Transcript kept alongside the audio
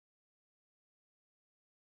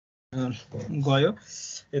गयो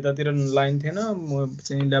यतातिर लाइन थिएन म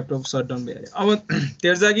चाहिँ ल्यापटप सटडाउन भइहाल्यो अब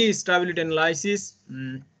तेर्जाकी स्टेबिलिटी एनालाइसिस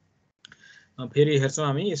फेरि हेर्छौँ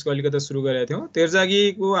हामी यसको अलिकति सुरु गरेका थियौँ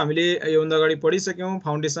तेर्जाकीको हामीले योभन्दा अगाडि पढिसक्यौँ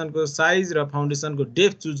फाउन्डेसनको साइज र फाउन्डेसनको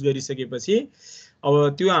डेप्थ चुज गरिसकेपछि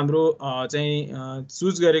अब त्यो हाम्रो चाहिँ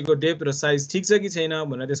चुज गरेको डेप्थ र साइज ठिक छ कि छैन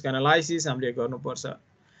भनेर त्यसको एनालाइसिस हामीले गर्नुपर्छ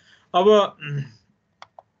अब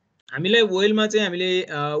हामीलाई ओइलमा चाहिँ हामीले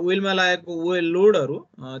ओइलमा लागेको ओइल लोडहरू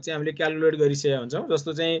चाहिँ हामीले क्याल्कुलेट गरिसकेका हुन्छौँ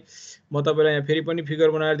जस्तो चाहिँ म तपाईँलाई यहाँ फेरि पनि फिगर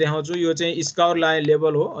बनाएर देखाउँछु यो चाहिँ स्कोर लाइन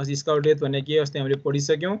लेभल हो स्कोर डेप्थ भन्ने के अस्ति हामीले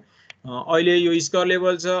पढिसक्यौँ अहिले यो स्कोर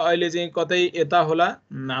लेभल छ अहिले चाहिँ कतै यता होला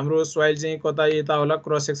हाम्रो सोइल चाहिँ कतै यता होला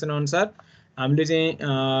क्रस सेक्सन अनुसार हामीले चाहिँ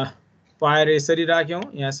पाएर यसरी राख्यौँ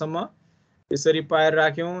यहाँसम्म यसरी पाएर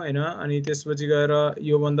राख्यौँ हैन अनि त्यसपछि गएर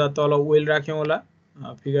योभन्दा तल ओइल राख्यौँ होला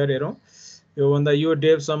फिगर हेरौँ योभन्दा यो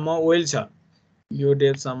डेप्थसम्म ओइल छ यो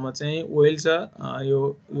डेप्थसम्म चाहिँ ओइल छ यो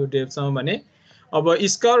डेप्थसम्म भने अब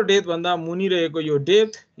स्कोर डेप्थ भन्दा मुनि रहेको यो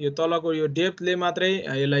डेप्थ यो तलको यो डेप्थले मात्रै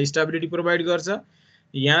यसलाई स्टेबिलिटी प्रोभाइड गर्छ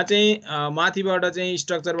यहाँ चाहिँ माथिबाट चाहिँ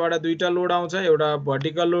स्ट्रक्चरबाट दुईटा लोड आउँछ एउटा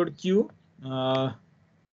भर्टिकल लोड क्यू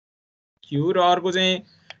र अर्को चाहिँ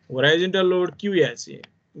होराइजन्टल लोड क्यूएच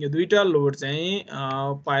यो दुईटा लोड चाहिँ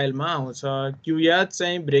पाइलमा आउँछ क्यूएच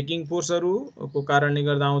चाहिँ ब्रेकिङ फोर्सहरुको कारणले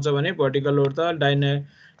गर्दा आउँछ भने भर्टिकल लोड त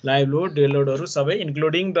लाइभ लोड डेड लोडहरु सबै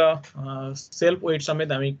इन्क्लुडिङ द सेल्फ वेट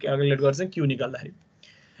समेत हामी क्याल्कुलेट गर्छौं क्यू निकाल्दाखेरि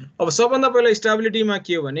अब सबभन्दा पहिला स्टेबिलिटीमा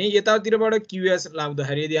के हो भने यतातिरबाट क्यूएस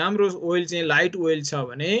लाग्दाखेरि यदि हाम्रो ओइल चाहिँ लाइट ओइल छ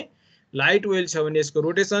भने यसको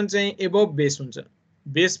रोटेसन चाहिँ एबभ बेस हुन्छ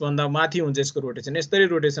बेस भन्दा माथि हुन्छ यसको रोटेसन यसरी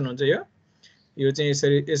रोटेसन हुन्छ यो चाहिँ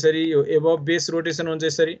यसरी यो एबभ बेस रोटेसन हुन्छ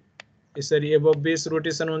यसरी एबभ बेस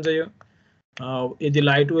रोटेसन हुन्छ यो यदि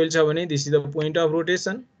लाइट ओइल छ भने this is the point of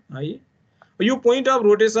rotation है यो पोइन्ट अफ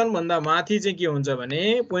रोटेसन भन्दा माथि चाहिँ के हुन्छ भने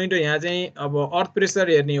पोइन्ट यहाँ चाहिँ अब अर्थ प्रेसर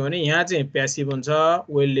हेर्ने हो भने यहाँ चाहिँ प्यासिभ हुन्छ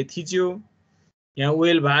ओइलले थिच्यो यहाँ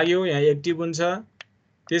ओइल भाग्यो यहाँ एक्टिभ हुन्छ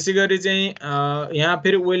त्यसैगरी चाहिँ यहाँ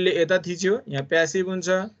फेरि ओइलले यता थिच्यो यहाँ प्यासिभ हुन्छ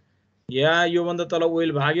यहाँ यो भन्दा तल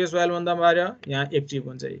ओइल भाग्यो सोइल भन्दा बाहिर यहाँ एक्टिभ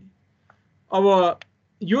हुन्छ अब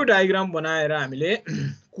यो डायग्राम बनाएर हामीले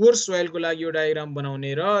कोर्स सोइलको लागि यो डायग्राम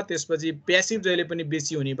बनाउने र त्यसपछि प्यासिभ जहिले पनि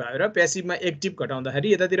बेसी हुने भएर प्यासिभमा एक्टिभ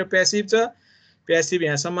घटाउँदाखेरि यतातिर प्यासिभ छ प्यासिभ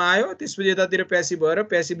यहाँसम्म आयो त्यसपछि यतातिर प्यासिभ भएर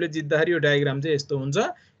प्यासिभले जित्दाखेरि यो डायग्राम चाहिँ यस्तो हुन्छ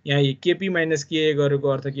यहाँ केपी माइनस के गरेको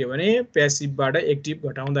अर्थ के हो भने प्यासिभबाट एक्टिभ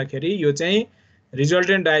घटाउँदाखेरि यो चाहिँ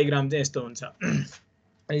रिजल्टेन्ट डायग्राम चाहिँ यस्तो हुन्छ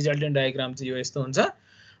रिजल्टेन्ट डायग्राम चाहिँ यो यस्तो हुन्छ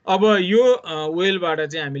अब यो ओइलबाट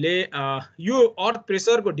चाहिँ हामीले यो अर्थ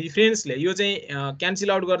प्रेसरको डिफरेन्सले यो चाहिँ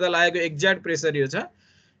क्यान्सल आउट गर्दा लागेको एक्ज्याक्ट प्रेसर यो छ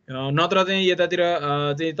नत्र चाहिँ यतातिर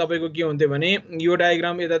चाहिँ तपाईको के हुन्थ्यो भने यो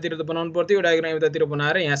डायग्राम यतातिर त बनाउनु पर्थ्यो यो डायग्राम यतातिर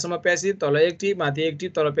बनाएर यहाँसम्म प्यासिभ तल एक्टिभ माथि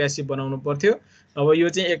एक्टिभ तल प्यासिभ बनाउनु पर्थ्यो अब यो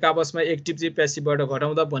चाहिँ एक आपसमा एक्टिभ चाहिँ प्यासिभबाट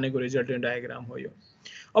घटाउँदा बनेको रिजल्टेन्ट डायग्राम हो यो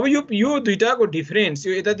अब यो दुईटाको डिफरेन्स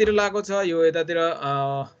यो यतातिर लागेको छ यो यतातिर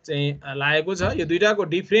चाहिँ लागेको छ यो दुईटाको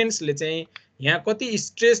डिफरेन्सले चाहिँ यहाँ कति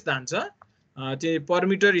स्ट्रेस धान्छ चाहिँ पर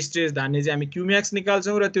मिटर स्ट्रेस धान्ने चाहिँ हामी क्यूम्याक्स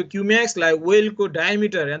निकाल्छौं र त्यो क्यूम्याक्सलाई ओइलको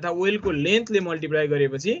डायमिटर अथवा ओइलको लेन्थले मल्टिप्लाई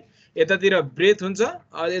गरेपछि यतातिर ब्रेथ हुन्छ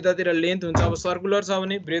यतातिर लेन्थ हुन्छ अब सर्कुलर छ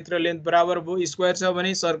भने ब्रेथ र लेन्थ बराबर भयो स्क्वायर छ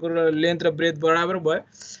भने सर्कुलर लेन्थ र ब्रेथ बराबर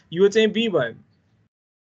भयो यो चाहिँ बी भयो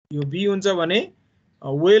यो बी हुन्छ भने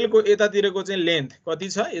ओइलको यतातिरको चाहिँ लेन्थ कति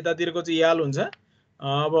छ यतातिरको चाहिँ याल हुन्छ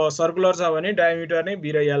अब सर्कुलर छ भने डायमिटर नै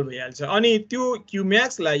बी र याल भइहाल्छ अनि त्यो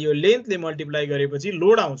क्यूम्याक्सलाई यो लेन्थले मल्टिप्लाई गरेपछि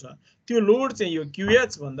लोड आउँछ त्यो लोड चाहिँ यो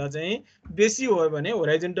क्यूएच भन्दा चाहिँ बेसी हो भने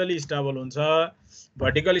होराइजन्टली स्टेबल हुन्छ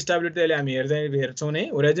भर्टिकल स्टेबिलिटी अहिले हामी हेर्छौं नै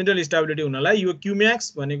होराइजन्टल स्टेबिलिटी हुनलाई यो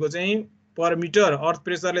क्यूम्याक्स भनेको चाहिँ पर मिटर अर्थ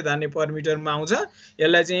प्रेसरले धान्ने पर मिटरमा आउँछ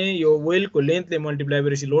यसलाई चाहिँ यो ओइलको लेन्थले मल्टिप्लाई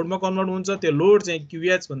गरेपछि लोडमा कन्भर्ट हुन्छ त्यो लोड चाहिँ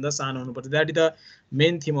क्यूएच भन्दा सानो हुनुपर्छ that is the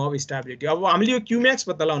main theme of stability अब हामीले यो क्यूम्याक्स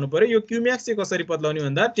पत्ता लगाउनु पर्यो यो क्यूम्याक्स चाहिँ कसरी पत्ता लगाउने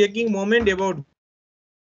भन्दा टेकिङ मोमेन्ट अबाउट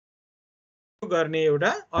गर्ने एउटा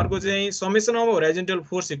अर्को चाहिँ summation of होराइजन्टल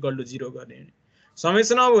force equal to 0 गर्ने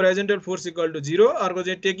summation of होराइजन्टल force equal to 0 अर्को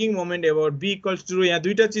चाहिँ taking moment about be equals to 0 यहाँ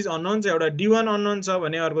दुईटा चीज अननोन छ एउटा d1 अननोन छ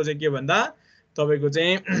भने अर्को चाहिँ के भन्दा तपाईको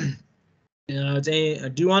चाहिँ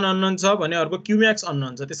d1 अननोन छ भने अर्को क्यूम्याक्स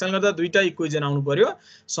अननोन छ त्यसैले गर्दा दुईटा इक्वेसन आउनु पर्यो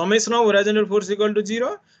summation of होराइजन्टल force equal to 0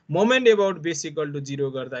 moment about base equal to 0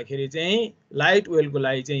 गर्दाखेरि चाहिँ लाइट ओइलको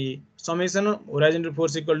लागि चाहिँ समेसन होराइजन्टल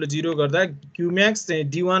फोर्स इक्वल टु 0 गर्दा क्यूम्याक्स चाहिँ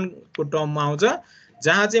d1 को टर्ममा आउँछ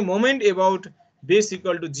जहाँ चाहिँ moment about base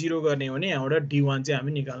equal to 0 गर्ने हो भने यहाँबाट d1 चाहिँ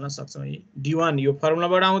हामी निकाल्न सक्छौं d1 यो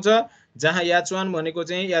फर्मुलाबाट आउँछ जहाँ h1 भनेको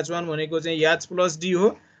चाहिँ h प्लस d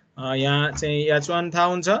हो यहाँ चाहिँ h1 थाहा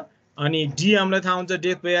हुन्छ अनि d हामीलाई थाहा हुन्छ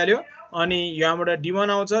डेप्थ भइहाल्यो अनि यहाँबाट d1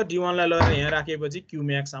 आउँछ d1 लाई लगेर यहाँ राखेपछि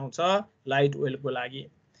क्यूम्याक्स आउँछ लाइट ओइलको लागि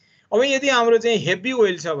अब यदि हाम्रो चाहिँ हेभी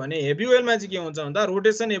ओइल छ भने हेभी ओइलमा चाहिँ के हुन्छ भन्दा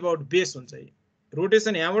रोटेसन एबाउट बेस हुन्छ है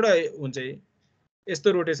रोटेसन यहाँबाट हुन्छ है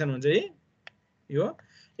यस्तो रोटेसन हुन्छ है यो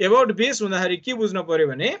एबाउट बेस हुँदाखेरि के बुझ्न पर्यो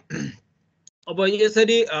भने अब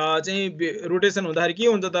यसरी चाहिँ रोटेसन हुँदाखेरि के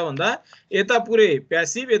हुन्छ त भन्दा यता पुरै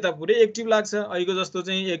प्यासिभ यता पुरै एक्टिभ लाग्छ अहिलेको जस्तो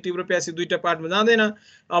चाहिँ एक्टिभ र प्यासिभ दुईटा पार्टमा जाँदैन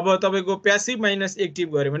अब तपाईको प्यासिभ माइनस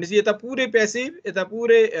एक्टिभ गर्यो भनेपछि यता पुरै प्यासिभ यता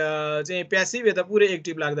पुरै चाहिँ प्यासिभ यता पुरै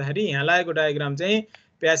एक्टिभ लाग्दाखेरि यहाँ लागेको डायग्राम चाहिँ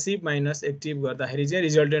प्यासिभ माइनस एक्टिभ गर्दाखेरि चाहिँ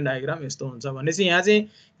रिजल्टेन्ट डायग्राम यस्तो हुन्छ भनेपछि यहाँ चाहिँ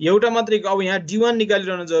एउटा मात्रै अब यहाँ D1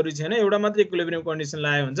 निकालिरहनु जरुरी छैन एउटा मात्रै इक्विलिब्रियम कन्डिसन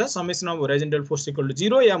लगायो हुन्छ summation of होराइजन्टल force equal to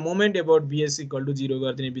 0 yeah moment about BS equal to 0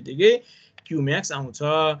 गर्दिने बित्तिकै Qmax आउँछ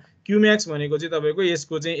Qmax भनेको चाहिँ तपाईको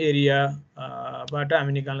यसको चाहिँ एरिया बाट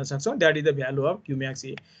हामी निकाल्न सक्छौं that is the value of Qmax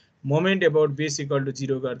moment about base equal to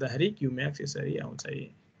 0 गर्दाखेरि Qmax यसरी आउँछ है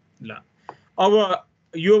ल अब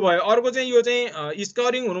यो भयो अर्को चाहिँ यो चाहिँ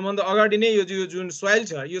स्करिङ हुनुभन्दा अगाडि नै यो जुन सोइल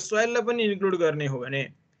छ यो सोइललाई पनि इन्क्लुड गर्ने हो भने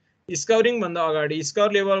स्करिङ भन्दा अगाडि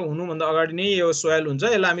स्कर लेभल हुनुभन्दा अगाडि नै यो सोइल हुन्छ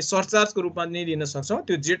यसलाई हामी सरचार्जको रूपमा नै लिन सक्छौं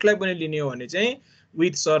त्यो जेटलाई पनि लिने हो भने चाहिँ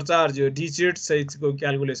विथ सरचार्ज यो डिजेट साइजको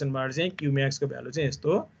क्याल्कुलेसनबाट चाहिँ Qmax को भ्यालु चाहिँ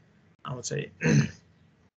यस्तो आउँछ है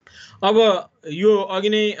अब यो अघि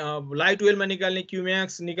नै लाइट ओइलमा निकाल्ने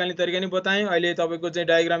Qmax निकाल्ने तरिका नै बताएँ अहिले तपाईको चाहिँ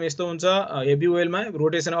डायग्राम यस्तो हुन्छ हेभी ओइलमा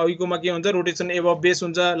रोटेसन अघिकोमा के हुन्छ रोटेसन एबभ बेस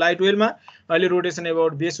हुन्छ लाइट ओइलमा अहिले रोटेसन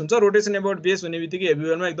एबाउट बेस हुन्छ रोटेसन एबाउट बेस हुने बित्तिकै हेभी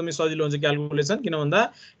ओइलमा एकदमै सजिलो हुन्छ क्याल्कुलेसन किन भन्दा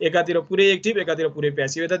एकातिर पुरै एक्टिभ एकातिर पुरै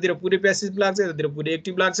प्यासिभ यतातिर पुरै प्यासिभ लाग्छ यतातिर पुरै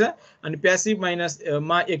एक्टिभ लाग्छ अनि प्यासिभ माइनस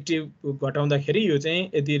मा एक्टिभ घटाउँदाखेरि यो चाहिँ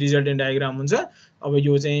यति रिजल्टेन्ट डायग्राम हुन्छ अब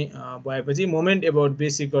यो चाहिँ भएपछि moment about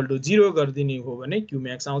base equal to 0 गर्दिने हो भने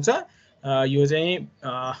Qmax आउँछ यो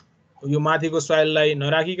चाहिँ यो माथिको सोइललाई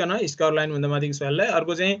नराखिकन स्कर लाइन भन्दा माथिको सोइललाई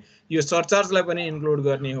अर्को चाहिँ यो सरचार्जलाई पनि इन्क्लुड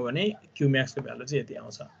गर्ने हो भने Qmax को भ्यालु चाहिँ यति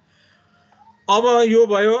आउँछ अब यो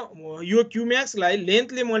भयो यो Qmax लाई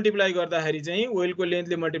लेन्थले मल्टिप्लाई गर्दाखेरि चाहिँ ओइलको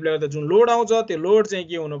लेन्थले मल्टिप्लाई गर्दा जुन लोड आउँछ त्यो लोड चाहिँ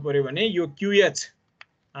के हुनु पर्यो भने यो QH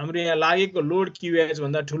हाम्रो यहाँ लागेको लोड QH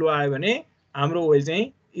भन्दा ठुलो आयो भने हाम्रो ओइल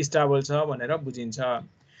चाहिँ स्टेबल छ भनेर बुझिन्छ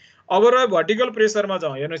अब र भर्टिकल प्रेसरमा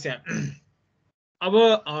जाउँ हेर्नुस् यहाँ अब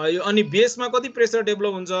यो अनि बेसमा कति प्रेसर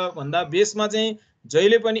डेभलप हुन्छ भन्दा बेसमा चाहिँ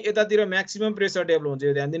जहिले पनि यतातिर म्याक्सिमम प्रेसर डेभलप हुन्छ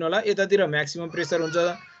यो ध्यान दिनु होला यतातिर म्याक्सिमम प्रेसर हुन्छ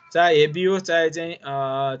चाहे हेभी होस् चाहे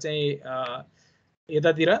चाहिँ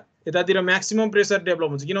यतातिर म्याक्सिमम प्रेसर डेभलप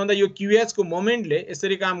हुन्छ किन भन्दा यो QH को मोमेन्टले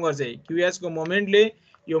यसरी काम गर्छ है QH को मोमेन्टले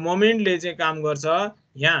यो मोमेन्टले चाहिँ काम गर्छ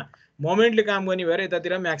यहाँ मोमेन्टले काम गर्ने भएर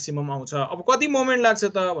यतातिर म्याक्सिमम आउँछ अब कति मोमेन्ट लाग्छ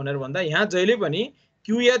त भनेर भन्दा यहाँ जहिले पनि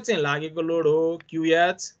QH चाहिँ लागेको लोड हो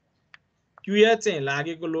QH चाहिँ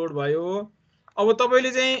लागेको लोड भयो अब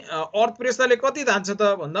तपाईले चाहिँ अर्थ प्रेसरले कति धान्छ त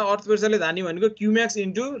भन्दा अर्थ प्रेसरले धान्ने भनेको Qmax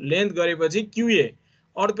इन्टु लेन्थ गरेपछि QA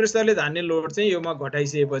अर्थ प्रेसरले धान्ने लोड चाहिँ योमा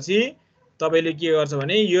घटाइसकेपछि तपाईले के गर्छ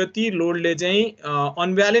भने यति लोडले चाहिँ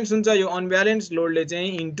अनब्यालेन्स हुन्छ यो अनब्यालेन्स लोडले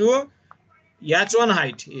चाहिँ इन्टु H1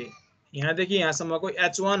 हाइट यहाँदेखि यहाँसम्मको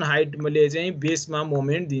H1 हाइटले चाहिँ बेसमा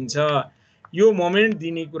मोमेन्ट दिन्छ यो मोमेन्ट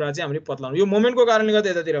दिने कुरा चाहिँ हामीले पत्लाउनु यो मोमेन्टको कारणले गर्दा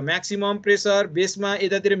यतातिर म्याक्सिमम प्रेसर बेसमा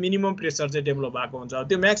यतातिर मिनिमम प्रेसर चाहिँ डेभलप भएको हुन्छ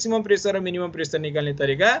त्यो म्याक्सिमम प्रेसर र मिनिमम प्रेसर निकाल्ने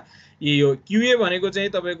तरिका यो QA भनेको चाहिँ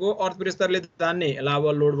तपाईको अर्थ प्रेसरले तान्ने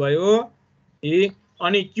लाभल लोड भयो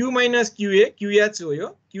अनि Q माइनस QA QH हो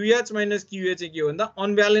यो QH माइनस QA चाहिँ के हो भन्दा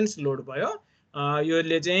अनब्यालेन्स लोड भयो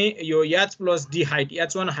योले चाहिँ यो H plus D height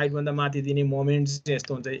H1 height भन्दा माथि दिने मोमेन्ट चाहिँ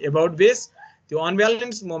यस्तो हुन्छ एबाउट बेस त्यो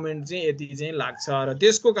अनब्यालेन्स मोमेन्ट चाहिँ यति चाहिँ लाग्छ र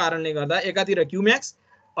त्यसको कारणले गर्दा एकातिर Qmax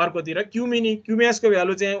अर्कोतिर Qmin Qmax को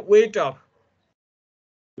भ्यालु चाहिँ वेट अफ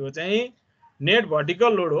यो चाहिँ नेट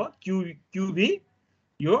भर्टिकल लोड हो QB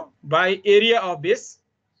यो बाइ एरिया अफ बेस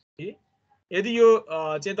यदि यो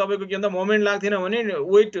चाहिँ तपाईको के भन्दा मोमेन्ट लाग्थेन भने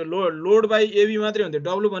वेट लोड बाइ AB मात्रै हुन्थ्यो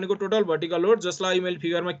W भनेको टोटल भर्टिकल लोड जसलाई मैले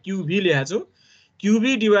फिगरमा QB लेखेको छु QB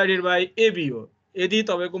डिवाइडेड बाइ AB हो यदि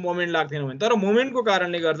तपाईको मोमेन्ट लाग्थेन भने तर मोमेन्टको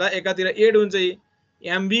कारणले गर्दा एकातिर एड हुन्छ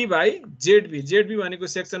MB बाइ ZB भनेको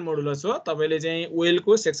सेक्सन मोडुलस हो तपाईले चाहिँ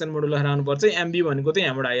ओइलको सेक्सन मोडुलस राख्नु पर्छ MB भनेको चाहिँ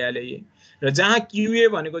यहाँबाट आइहाल्यो र जहाँ QA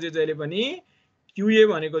भनेको चाहिँ जहिले पनि QA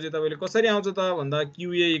भनेको चाहिँ तपाईले कसरी आउँछ त भन्दा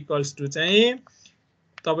QA इक्वल्स टु चाहिँ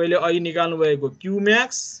तपाईले अहिले निकाल्नु भएको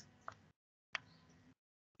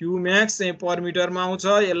Qmax चाहिँ पर मिटरमा आउँछ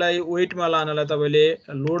यसलाई वेटमा लानलाई तपाईले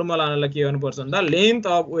लोडमा लानलाई के गर्नुपर्छ भन्दा लेन्थ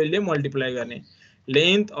अफ ओइलले मल्टिप्लाई गर्ने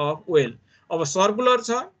लेन्थ अफ ओइल अब सर्कुलर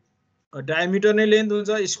छ डायमिटर नै लेन्थ हुन्छ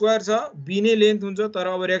स्क्वायर छ बी नै लेन्थ हुन्छ तर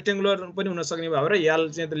अब रेक्टेंगुलर पनि हुन सक्ने भएर यल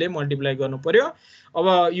चाहिँ त्यसले मल्टिप्लाई गर्नु पर्यो अब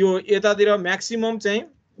यो यतातिर म्याक्सिमम चाहिँ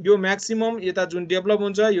यो म्याक्सिमम यता जुन डेभलप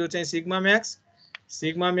हुन्छ यो चाहिँ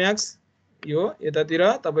सिग्मा म्याक्स यो यतातिर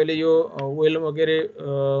तपाईले यो ओइल वगैरे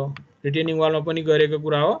रिटेनिङ वालमा पनि गरेको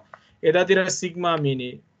कुरा हो यतातिर सिग्मा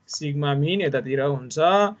मिन यतातिर हुन्छ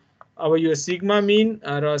अब यो सिग्मा मिन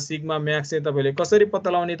र सिग्मा म्याक्स चाहिँ तपाईले कसरी पत्ता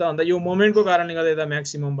लगाउने त भन्दा यो मोमेन्टको कारणले गर्दा यता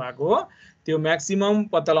म्याक्सिमम भएको हो। त्यो म्याक्सिमम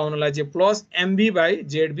पत्ता लगाउनलाई चाहिँ plus MB by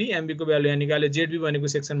ZB, MB को भ्यालु यहाँ निकाल्यो, जेडबी भनेको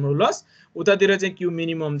सेक्सन मोडुलस, उतातिर चाहिँ क्यू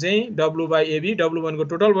मिनिमम चाहिँ डब्लु बाइ एबी, डब्लु भनेको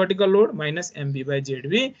total vertical load minus MB by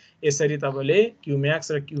ZB. यसरी तपाईले क्यू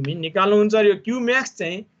म्याक्स र क्यू मिन निकाल्नुहुन्छ। यो क्यू म्याक्स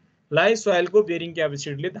चाहिँ लाई सोइलको बेरिङ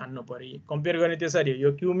क्यापेसिटीले धान्न पर्यो। कम्पेयर गर्ने त्यसरी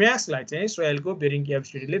यो क्यू म्याक्स लाई चाहिँ सोइलको बेरिङ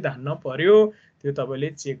क्यापेसिटीले धान्न पर्यो। त्यो तपाईले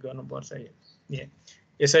चेक गर्नुपर्छ।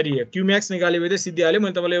 यसरी क्यू म्याक्स निकालेपछि सिधै हाल्यो।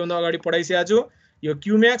 मैले तपाईलाई भन्दा अगाडि पढाइसकेको छु। यो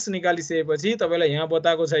क्यू म्याक्स निकालिसकेपछि तपाईलाई यहाँ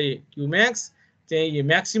बताएको छ क्यू म्याक्स चाहिँ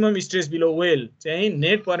म्याक्सिमम स्ट्रेस बिलो वेल चाहिँ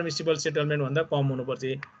नेट परमिसिबल सेटलमेन्ट भन्दा कम हुनुपर्छ।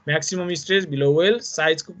 म्याक्सिमम स्ट्रेस बिलो वेल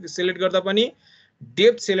साइजको सिलेक्ट गर्दा पनि,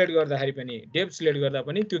 डेप्थ सिलेक्ट गर्दाखेरि पनि, डेप्थ सिलेक्ट गर्दा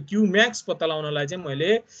पनि त्यो क्यू म्याक्स पत्ता लगाउनलाई चाहिँ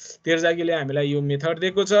मैले तेर्जागीले हामीलाई यो मेथड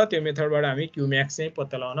दिएको छ। त्यो मेथडबाट हामी क्यू म्याक्स चाहिँ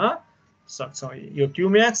पत्ता लगाउन सक्छौं। यो क्यू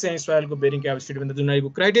म्याक्स चाहिँ सोइलको बेरिङ क्यापेसिटी भन्दा जुन आइको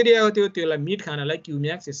क्राइटेरिया हो त्यसलाई मिट खानलाई क्यू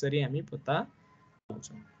म्याक्स यसरी हामी पत्ता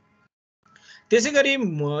लगाउँछौं। त्यसैगरी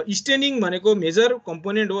स्टेनिङ भनेको मेजर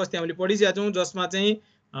कम्पोनेन्ट हो। अस्ति हामीले पढिसकेका छौं, जसमा चाहिँ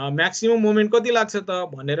म्याक्सिमम मोमेन्ट कति लाग्छ त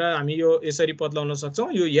भनेर हामी यो यसरी पत्ता लगाउन सक्छौं।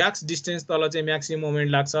 यो याक्स डिस्टेन्स तल चाहिँ म्याक्सिमम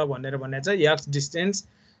मोमेन्ट लाग्छ भनेर भनेको छ। याक्स डिस्टेन्स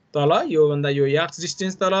तल यो भन्दा यो याक्स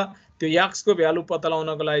डिस्टेन्स तल त्यो याक्सको भ्यालु पत्ता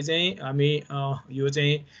लगाउनको लागि चाहिँ हामी यो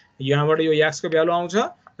चाहिँ यहाँबाट यो याक्सको भ्यालु आउँछ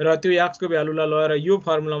र त्यो याक्सको भ्यालुलाई लगेर यो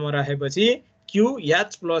फर्मुलामा राखेपछि क्यू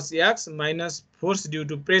याच plus याक्स minus force due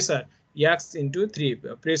to pressure याक्स into 3,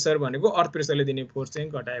 pressure भनेको अर्थ प्रेसरले दिने फोर्स चाहिँ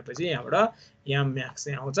घटाएपछि यहाँबाट याम म्याक्स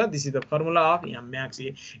चाहिँ आउँछ। This is the formula of yam Max.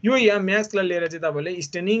 यो याम म्याक्सलाई लिएर चाहिँ तपाईले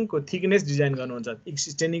स्टेनिङको थिकनेस डिजाइन गर्नुहुन्छ।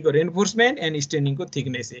 स्टेनिङको रेन्फोर्समेन्ट एन्ड स्टेनिङको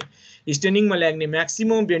थिकनेस। स्टेनिङमा लाग्ने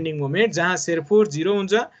म्याक्सिमम बेन्डिङ मोमेन्ट जहाँ शेयर फोर्स 0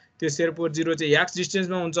 हुन्छ, त्यो शेयर फोर्स 0 चाहिँ याक्स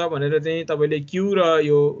डिस्टेन्समा हुन्छ भनेर चाहिँ तपाईले क्यू र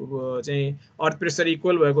यो चाहिँ अर्थ प्रेसर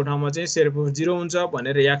इक्वल भएको ठाउँमा चाहिँ शेयर फोर्स 0 हुन्छ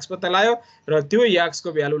भनेर याक्स पत्ता लाग्यो र त्यो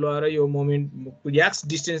याक्सको भ्यालु लगाएर यो मोमेन्ट याक्स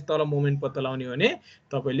डिस्टेन्स तल मोमेन्ट पत्ता लगाउने हो भने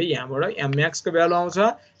तपाईले यहाँबाट एम म्याक्सको भ्यालु आउँछ।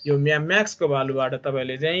 यो एम म्याक्सको भ्यालुबाट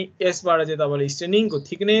तपाईले चाहिँ यसबाट चाहिँ तपाईले स्टेनिङको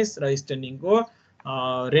थिकनेस र स्टेनिङको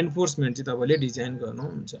रेन्फोर्समेन्ट चाहिँ तपाईले डिजाइन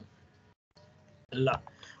गर्नुहुन्छ। ल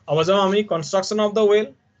अब जाउँ हामी construction of the well.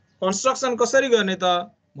 Construction कसरी गर्ने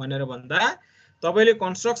त भनेर भन्दा तपाईले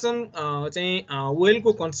कन्स्ट्रक्सन चाहिँ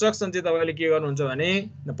वेलको कन्स्ट्रक्सन चाहिँ तपाईले के गर्नुहुन्छ भने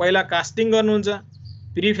पहिला कास्टिङ गर्नुहुन्छ,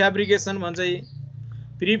 प्री फ्याब्रिकेसन भन्छ।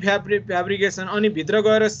 प्री फ्याब्रिकेसन अनि भित्र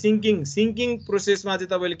गएर सिङ्किङ प्रोसेसमा चाहिँ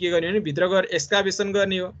तपाईले के गर्ने भने भित्र गएर एक्सकाभेसन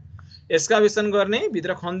गर्ने हो। एक्सकाभेसन गर्ने,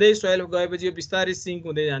 भित्र खन्दै सोइल गएपछि यो बिस्तारै सिङ्क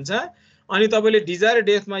हुँदै जान्छ। अनि तपाईले डिजायर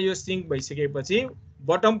डेप्थमा यो सिङ्क भइसकेपछि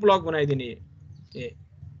बटम प्लग बनाइदिने।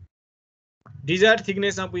 डिजायर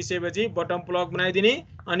थिकनेसमा पुगिसकेपछि बटम प्लग बनाइदिने।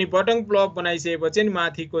 अनि बटम प्लग बनाइसकेपछि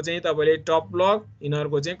माथिको चाहिँ तपाईले टप प्लग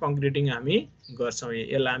इनरको चाहिँ कङ्क्रिटिङ हामी गर्छौं।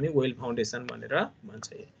 यसलाई हामी वेल फाउन्डेसन भनेर भन्छ।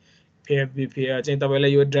 चाहिँ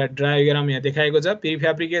तपाईलाई यो डायग्राम यहाँ देखाएको छ। प्री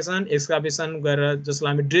फ्याब्रिकेसन, एक्सकाभेसन गरेर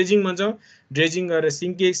जसलाई हामी ड्रेजिङ भन्छौं, ड्रेजिङ गरेर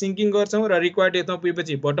सिङ्किङ गर्छौं र रिक्वायर्ड डेप्थमा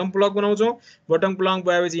पुगेपछि बटम प्लग बनाउँछौं। बटम प्लग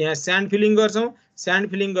भएपछि यहाँ स्यान्ड फिलिङ गर्छौं। स्यान्ड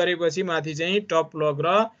फिलिङ गरेपछि माथि चाहिँ टप प्लग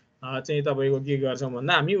र चाहिँ तपाईको के गर्छौं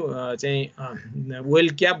भन्दा हामी चाहिँ वेल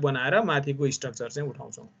क्याप बनाएर माथिको स्ट्रक्चर चाहिँ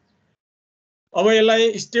उठाउँछौं। अब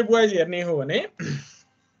यसलाई स्टेप वाइज हेर्ने हो भने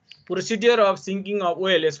procedure of sinking of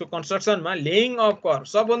well, यसको कन्स्ट्रक्सनमा लेइङ अफ कर्भ।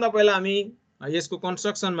 सबभन्दा पहिला हामी यसको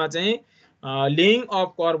कन्स्ट्रक्सनमा चाहिँ लेइङ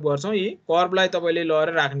अफ कर्भ गर्छौं। यी कर्भलाई तपाईले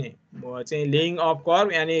लगेर राख्ने चाहिँ लेइङ अफ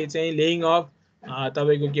कर्भ यानी चाहिँ लेइङ अफ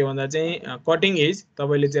तपाईको के भन्दा चाहिँ कटिङ एज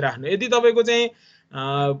तपाईले चाहिँ राख्नु। यदि तपाईको चाहिँ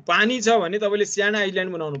पानी छ भने तपाईले स्यान्ड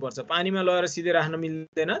आइल्यान्ड बनाउनु पर्छ। पानीमा लगेर सिधै राख्न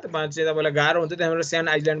मिल्दैन, चाहिँ तपाईलाई गाह्रो हुन्छ। त्यहाँबाट स्यान्ड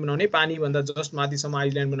आइल्यान्ड बनाउने, पानी भन्दा जस्ट माथिसम्म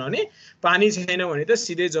आइल्यान्ड बनाउने। पानी छैन भने त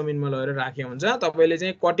सिधै जमिनमा लगेर राखे हुन्छ। तपाईले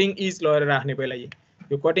चाहिँ कटिङ इज लगेर राख्ने। पहिला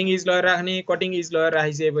यो कटिङ इज लगेर राख्ने। कटिङ इज लगेर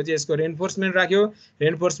राखिसकेपछि यसको रेन्फोर्समेन्ट राख्यो।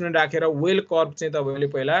 रेन्फोर्समेन्ट राखेर वेल कर्भ चाहिँ तपाईले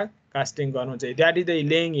पहिला कास्टिङ गर्नुहुन्छ। That is the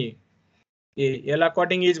laying. यसलाई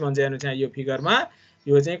कटिङ इज भन्छ। हेर्नु चाहिँ यो फिगरमा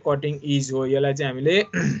यो चाहिँ कटिङ इज हो। यसलाई चाहिँ हामीले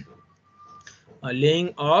लेइङ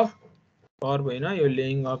अफ कर्भ हैन, यो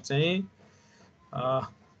लेइङ अफ चाहिँ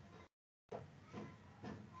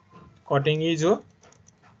कटिङ इज हो।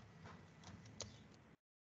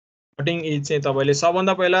 कटिङ इज चाहिँ तपाईले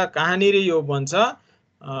सबभन्दा पहिला कहाँनिर यो बन्छ,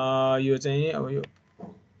 यो चाहिँ अब यो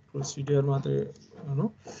प्रोसिडियर मात्रै हेर्नु,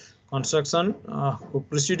 कन्स्ट्रक्सन को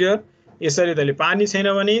प्रोसिडियर यसरी तले। पानी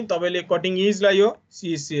छैन भने तपाईले कटिङ इजलाई यो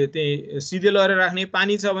सिधै लगेर राख्ने।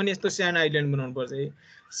 पानी छ भने यस्तो स्यान्ड आइल्यान्ड बनाउनु पर्छ।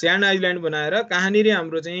 स्यान्ड आइल्यान्ड बनाएर कहाँनिर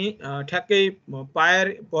हाम्रो चाहिँ ठ्याक्कै पायर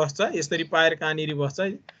बस्छ। यसरी पायर कहाँनिर बस्छ,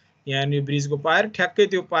 यहाँनिर ब्रिजको पायर, ठ्याक्कै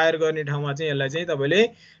त्यो पायर गर्ने ठाउँमा चाहिँ यसलाई चाहिँ तपाईले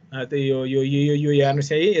त्यो यो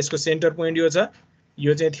हेर्नुस् है, यसको सेन्टर पोइन्ट यो छ।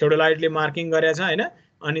 यो चाहिँ थियोडोलाइटले मार्किङ गरेको छ हैन।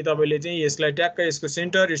 अनि तपाईले चाहिँ यसलाई ट्याक्कै यसको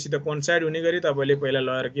सेन्टर योसित कोइन्साइड हुने गरी तपाईले पहिला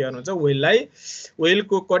लगाएर के गर्नुहुन्छ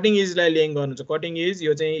वेलको कटिङ एजलाई ल्याङ गर्नुहुन्छ। कटिङ एज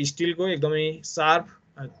यो चाहिँ स्टिलको एकदमै शार्प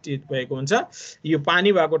टिप भएको हुन्छ। यो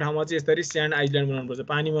पानी भएको ठाउँमा चाहिँ यसरी स्यान्ड आइल्यान्ड बनाउनुपर्छ,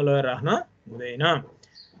 पानीमा लगाएर राख्न हुँदैन।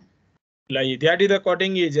 ल that is the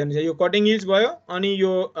cutting as. यो कटिङ एज भयो। अनि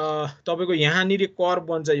यो तपाईको यहाँनिर कर्भ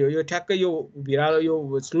बन्छ, यो ठ्याक्कै यो भिरालो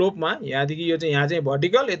यो स्लोपमा यहाँदेखि यो चाहिँ यहाँ चाहिँ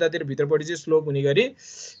भर्टिकल, यतातिर भित्रपट्टि चाहिँ स्लोप हुने गरी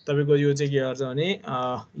तपाईको यो चाहिँ के गर्छ भने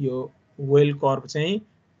यो वेल कर्भ चाहिँ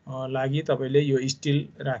लागि तपाईले यो स्टिल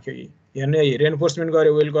राख्यो। हेर्ने रेन्फोर्समेन्ट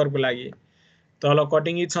गर्यो वेल कर्भको लागि। तल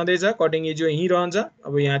कटिङ एज छँदैछ, कटिङ एज यो यहीँ रहन्छ।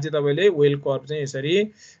 अब यहाँ चाहिँ तपाईले वेल कर्भ चाहिँ यसरी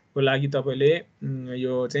को लागि तपाईले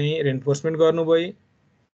यो चाहिँ रेन्फोर्समेन्ट गर्नुभयो।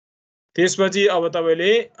 त्यसपछि अब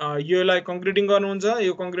तपाईले योलाई कङ्क्रिटिङ गर्नुहुन्छ।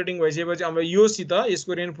 यो कङ्क्रिटिङ भइसकेपछि अब योसित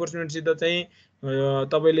यसको रेन्फोर्समेन्टसित चाहिँ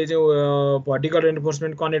तपाईले चाहिँ भर्टिकल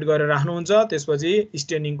रेन्फोर्समेन्ट कनेक्ट गरेर राख्नुहुन्छ। त्यसपछि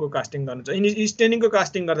स्टेनिङको कास्टिङ गर्नुहुन्छ। स्टेनिङको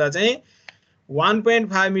कास्टिङ गर्दा चाहिँ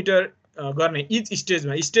 1.5 मिटर गर्ने इच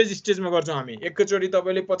स्टेजमा स्टेजमा गर्छौँ हामी। एकैचोटि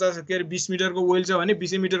तपाईले 20 मिटरको वेल छ भने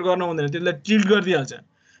 20 मिटर गर्न हुँदैन, त्यसलाई टिल्ट गरिदिइहाल्छ।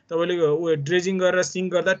 तपाईले ड्रेजिङ गरेर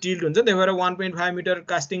सिङ्क गर्दा टिल्ट हुन्छ, त्यही भएर 1.5 मिटर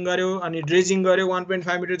कास्टिङ गर्यो, अनि ड्रेजिङ गर्यो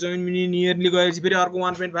 1.5 मिटर जमिन नियरली गएपछि फेरि अर्को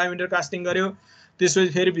 1.5 मिटर कास्टिङ गर्यो,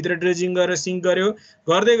 त्यसपछि फेरि भित्र ड्रेजिङ गरेर सिङ्क गर्यो।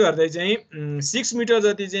 गर्दै गर्दै चाहिँ 6 मिटर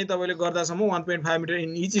जति चाहिँ तपाईले गर्दासम्म 1.5 मिटर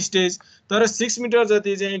इन इच स्टेज। तर 6 मिटर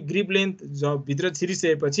जति चाहिँ ग्रिप लेन्थ भित्र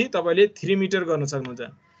छिरिसकेपछि तपाईले 3 मिटर गर्न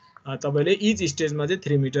सक्नुहुन्छ। तपाईले इच स्टेजमा चाहिँ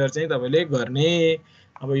 3 मिटर चाहिँ तपाईले गर्ने।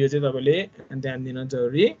 अब यो चाहिँ तपाईले ध्यान दिन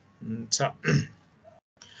जरुरी छ।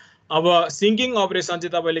 अब सिङ्किङ अपरेसन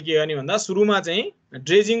चाहिँ तपाईले के गर्ने भन्दा सुरुमा चाहिँ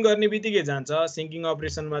ड्रेजिङ गर्ने बित्तिकै जान्छ। सिङ्किङ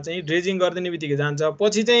अपरेसनमा चाहिँ ड्रेजिङ गर्दिने बित्तिकै जान्छ।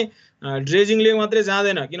 पछि चाहिँ ड्रेजिङले मात्रै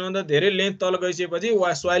जाँदैन, किन भन्दा धेरै लेन्थ तल गइसकेपछि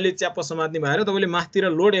सोइलले च्याप्प समात्ने भएर तपाईले माथितिर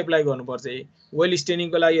लोड एप्लाई गर्नुपर्छ। वेल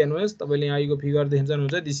स्टेनिङको लागि हेर्नुहोस्, तपाईले यहाँ यो फिगर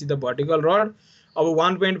देख्नुहुन्छ, this is the vertical rod. अब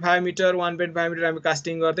 1.5 मिटर हामी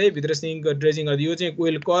कास्टिङ गर्दै भित्र सिङ्क ड्रेजिङ गर्दै, यो चाहिँ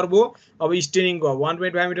वेल कर्भ हो। अब स्टेनिङको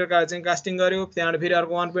 1.5 मिटर चाहिँ कास्टिङ गर्यो, त्यहाँबाट फेरि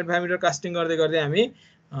अर्को 1.5 मिटर कास्टिङ गर्दै गर्दै हामी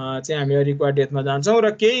हामी रिक्वायर्ड डेप्थमा जान्छौँ।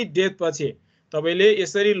 र केही डेप्थ पछि तपाईले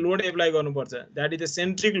यसरी लोड एप्लाई गर्नुपर्छ। That is the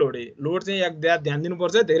centric load. Load चाहिँ ध्यान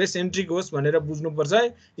दिनुपर्छ, धेरै सेन्ट्रिक होस् भनेर बुझ्नुपर्छ,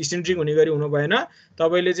 सेन्ट्रिक हुने गरी हुनु भएन।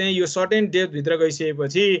 तपाईले चाहिँ यो सर्टेन डेप्थ भित्र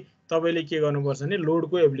गइसकेपछि तपाईले के गर्नुपर्छ भने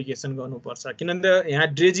लोडको एप्लिकेसन गर्नुपर्छ, किनभने यहाँ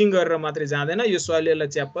ड्रेजिङ गरेर मात्रै जाँदैन, यो सोइललाई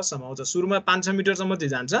च्याप्प समाउँछ। सुरुमा 500 मिटरसम्म चाहिँ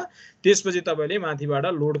जान्छ, त्यसपछि तपाईले माथिबाट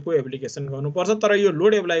लोडको एप्लिकेसन गर्नुपर्छ। तर यो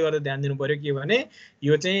लोड एप्लाई गर्दा ध्यान दिनु पर्यो के भने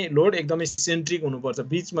यो चाहिँ लोड एकदमै सेन्ट्रिक हुनुपर्छ,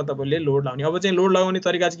 बीचमा तपाईले लोड लाउने। अब चाहिँ लोड लगाउने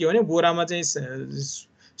तरिका चाहिँ के भने बोरामा चाहिँ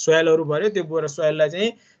सोइलहरु भर्यो, त्यो बोरा सोइललाई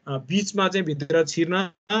चाहिँ बीचमा चाहिँ भित्र छिर्न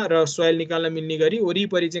र सोइल निकाल्न मिल्ने गरी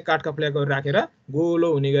वरिपरि चाहिँ काठका फ्ल्यागहरु राखेर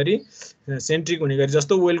गोलो हुने गरी सेन्ट्रिक हुने गरी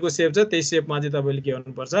जस्तो वेलको सेप छ त्यही सेपमा चाहिँ तपाईले के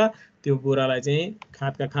गर्नुपर्छ, त्यो बोरालाई चाहिँ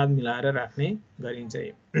खाँदका खाँद मिलाएर राख्ने गरिन्छ।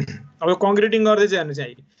 अब कङ्क्रिटिङ गर्दै चाहिँ हेर्नु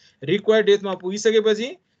चाहिँ रिक्वायर्ड डेप्थमा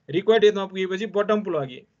पुगेपछि बटम प्लग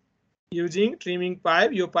युजिङ ट्रिमिङ पाइप,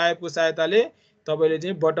 यो पाइपको सहायताले तपाईले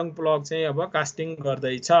चाहिँ बटम प्लग चाहिँ अब कास्टिङ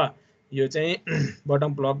गर्दैछ। यो चाहिँ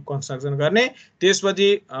बटम प्लग कन्स्ट्रक्सन गर्ने। त्यसपछि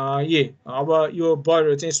अब यो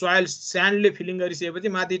चाहिँ सोइल स्यान्डले फिलिङ गरिसकेपछि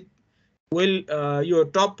माथि वेल यो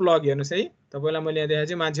टप प्लग हेर्नुस् है, तपाईलाई मैले यहाँ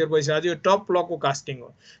देखाएको छु, मान्छेहरु पैसा यो टप प्लगको कास्टिङ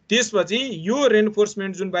हो। त्यसपछि यो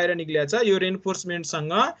रेन्फोर्समेन्ट जुन बाहिर निक्लिएको छ यो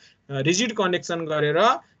रेन्फोर्समेन्टसँग रिजिड कनेक्सन गरेर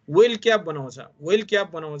वेल क्याप बनाउँछ।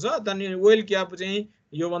 अनि वेल क्याप चाहिँ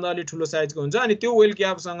यो भन्दा अलि ठुलो साइजको हुन्छ, अनि त्यो वेल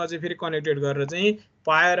क्यापसँग चाहिँ फेरि कनेक्टेड गरेर चाहिँ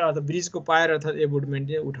पायर अथवा ब्रिजको पायर अथवा एबुटमेन्ट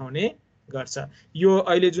चाहिँ उठाउने गर्छ। यो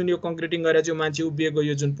अहिले जुन यो कङ्क्रिटिङ गरेर चाहिँ मान्छे उभिएको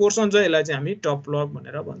यो जुन पोर्सन छ यसलाई चाहिँ हामी टप प्लग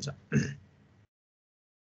भनेर भन्छ।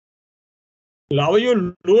 ल अब यो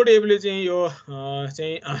लोड एबले चाहिँ यो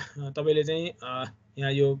चाहिँ तपाईले चाहिँ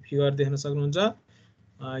यहाँ यो फिगर देख्न सक्नुहुन्छ।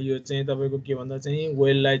 यो चाहिँ तपाईको के भन्दा चाहिँ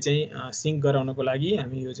वेललाई चाहिँ सिङ्क गराउनको लागि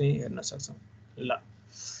हामी यो चाहिँ हेर्न सक्छौं। ल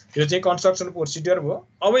यो चाहिँ कन्स्ट्रक्सन प्रोसिजर भयो।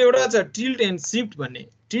 अब एउटा छ टिल्ट एन्ड शिफ्ट भन्ने।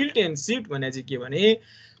 टिल्ट एन्ड शिफ्ट भने चाहिँ के भने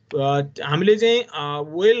हामीले चाहिँ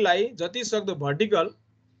वेललाई जति सक्दो भर्टिकल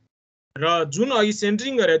र जुन अघि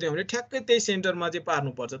सेन्टरिङ गरेको थियौं हामीले ठ्याक्कै त्यही सेन्टरमा चाहिँ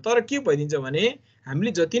पार्नुपर्छ। तर के भइदिन्छ भने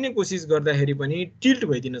हामीले जति नै कोसिस गर्दाखेरि पनि टिल्ट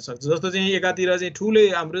भइदिन सक्छ। जस्तो चाहिँ एकातिर चाहिँ ठुलै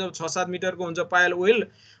हाम्रो 6-7 मिटरको हुन्छ पायल वेल,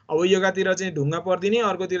 अब एकातिर चाहिँ ढुङ्गा पर्दिने,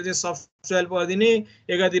 अर्कोतिर चाहिँ सफ्ट सोइल पर्दिने,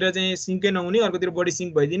 एकातिर चाहिँ सिङ्कै नहुने, अर्कोतिर बढी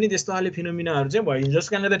सिङ्क भइदिने, त्यस्तो खाले फिनोमिनाहरु चाहिँ भइदिन्छ। जस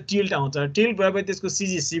कारणले त टिल्ट आउँछ। टिल्ट भएपछि त्यसको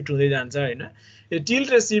सिजी शिफ्ट हुँदै जान्छ हैन। यो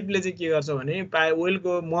टिल्ट र शिफ्टले चाहिँ के गर्छ भने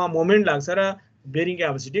वेलको मोमेन्ट लाग्छ र बेरिङ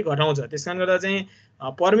क्यापेसिटी घटाउँछ। त्यसकारण गर्दा चाहिँ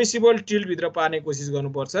पर्मिसिबल टिल्ट भित्र पार्ने कोसिस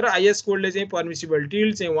गर्नुपर्छ र आईएस कोडले चाहिँ पर्मिसिबल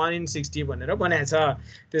टिल्ट चाहिँ 1/60 भनेर बनाएको छ।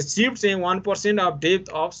 त्यो शिफ्ट चाहिँ 1% अफ डेप्थ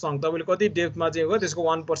अफ सङ्क, तपाईले कति डेप्थमा चाहिँ हो त्यसको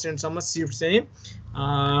 1% सम्म शिफ्ट चाहिँ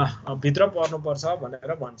भित्र पर्नुपर्छ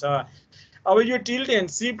भनेर भन्छ। अब यो टिल्ट एन्ड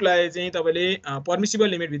शिफ्टलाई चाहिँ तपाईले पर्मिसिबल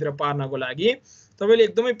लिमिट भित्र पार्नको लागि तपाईले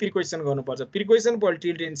एकदमै प्रिकसन गर्नुपर्छ। Precaution for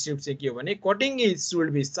tilt and shift चाहिँ के हो भने cutting is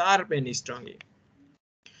should be sharp and strong.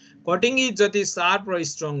 Cutting is जति शार्प र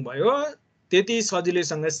स्ट्रङ भयो त्यति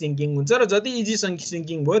सजिलैसँग सिङ्किङ हुन्छ र जति इजी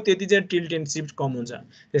सिङ्किङ भयो त्यति चाहिँ टिल्ट एन्ड शिफ्ट कम हुन्छ।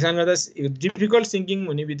 त्यसकारण गर्दा डिफिकल्ट सिङ्किङ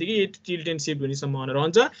हुने बित्तिकै टिल्ट एन्ड शिफ्ट हुने सम्भावना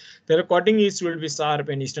रहन्छ। तर cutting is should be sharp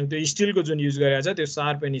and strong. त्यो स्टिलको जुन युज गरेको छ त्यो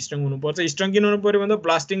शार्प एन्ड स्ट्रङ हुनुपर्छ। स्ट्रङ किन हुनु पर्यो भन्दा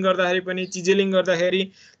ब्लास्टिङ गर्दाखेरि पनि चिजेलिङ गर्दाखेरि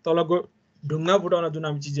तलको ढुङ्गा फुटाउन जुन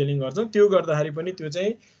हामी चिजेलिङ गर्छौँ त्यो गर्दाखेरि पनि त्यो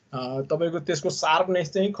चाहिँ तपाईको त्यसको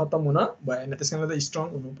शार्पनेस चाहिँ खत्तम हुन भएन। त्यसकारण गर्दा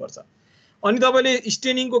स्ट्रङ हुनुपर्छ। अनि तपाईले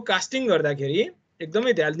स्टेनिङको कास्टिङ गर्दाखेरि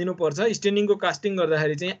एकदमै ध्यान दिनुपर्छ। स्टेनिङको कास्टिङ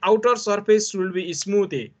गर्दाखेरि चाहिँ outer surface should be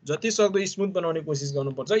smooth. जति सक्दो स्मुथ बनाउने कोसिस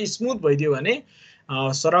गर्नुपर्छ। स्मुथ भइदियो भने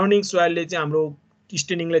सराउन्डिङ सोइलले चाहिँ हाम्रो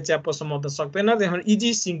स्टेनिङलाई च्याप्प समात्न सक्दैन, त्यसैले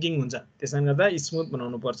इजी सिङ्किङ हुन्छ। त्यसैले गर्दा स्मुथ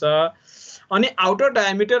बनाउनुपर्छ। अनि outer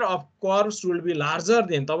diameter of curve should be larger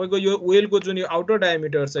than. तपाईको यो वेलको जुन यो आउटर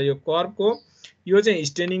डायमिटर छ यो कर्भको यो चाहिँ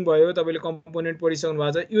स्टेनिङ भयो, तपाईले कम्पोनेन्ट पढिसक्नु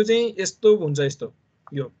भएको छ। यो चाहिँ यस्तो हुन्छ, यस्तो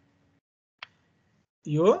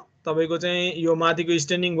यो तपाईको चाहिँ यो माथिको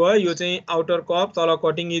स्टेनिङ भयो, यो चाहिँ आउटर कर्भ, तल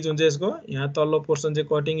कटिङ इज हुन्छ यसको। यहाँ तल्लो पोर्सन चाहिँ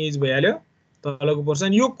कटिङ इज भइहाल्यो, तलको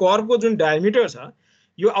पोर्सन। यो कर्भको जुन डायमिटर छ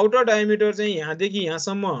यो आउटर डायमिटर चाहिँ यहाँदेखि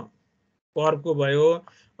यहाँसम्म कर्भको भयो,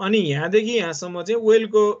 अनि यहाँदेखि यहाँसम्म चाहिँ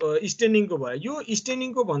वेलको स्टेनिङको भयो। यो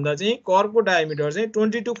स्टेनिङको भन्दा चाहिँ कर्भको डायमिटर चाहिँ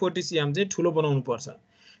 20 to 40 cm चाहिँ ठुलो बनाउनु पर्छ,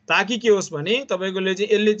 ताकि के होस् भने तपाईकोले चाहिँ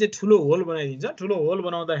यसले चाहिँ ठुलो होल बनाइदिन्छ। ठुलो होल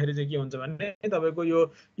बनाउँदाखेरि चाहिँ के हुन्छ भने तपाईको यो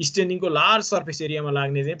स्टेनिङको लार्ज सर्फेस एरियामा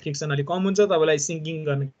लाग्ने चाहिँ फ्रिक्सन अलिक कम हुन्छ, तपाईलाई सिङ्किङ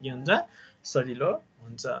गर्न के हुन्छ सजिलो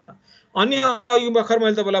हुन्छ। अनि अघि भर्खर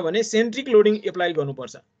मैले तपाईलाई भने सेन्ट्रिक लोडिङ एप्लाई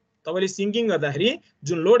गर्नुपर्छ। तपाईले सिङ्किङ गर्दाखेरि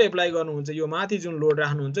जुन लोड एप्लाई गर्नुहुन्छ यो माथि जुन लोड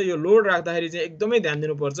राख्नुहुन्छ यो लोड राख्दाखेरि चाहिँ एकदमै ध्यान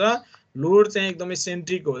दिनुपर्छ। लोड चाहिँ एकदमै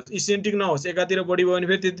सेन्ट्रिक होस्, इसेन्ट्रिक नहोस्। एकातिर बढी भयो भने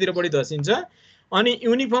फेरि त्यतितिर बढी धसिन्छ। अनि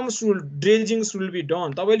युनिफर्म ड्रेजिङ शुड बी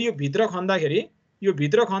डन। तपाईले यो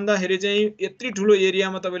भित्र खन्दाखेरि चाहिँ यत्रो ठुलो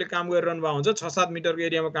एरियामा तपाईले काम गरिरहनु भएको हुन्छ, 6-7 मिटरको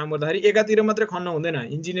एरियामा काम गर्दाखेरि एकातिर मात्रै खन्न हुँदैन।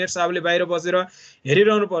 इन्जिनियर साहबले बाहिर बसेर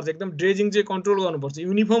हेरिरहनु पर्छ। एकदम ड्रेजिङ चाहिँ कन्ट्रोल गर्नुपर्छ,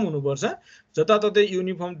 युनिफर्म हुनुपर्छ। जताततै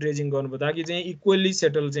युनिफर्म ड्रेजिङ गर्नुपर्छ ताकि चाहिँ इक्वली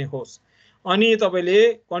सेटल चाहिँ होस्। अनि तपाईले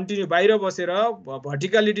कन्टिन्यू बाहिर बसेर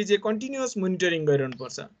भर्टिकलिटी चाहिँ कन्टिन्युअस मोनिटरिङ गरिरहनु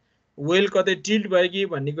पर्छ। वेल कतै टिल्ट भयो कि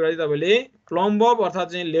भन्ने कुरा चाहिँ तपाईले प्लम्ब अप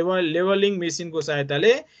अर्थात् चाहिँ लेभलिङ मेसिनको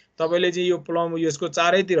सहायताले तपाईले चाहिँ यो प्लम्ब यसको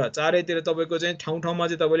चारैतिर तपाईको चाहिँ ठाउँमा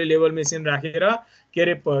चाहिँ तपाईले लेभल मेसिन राखेर के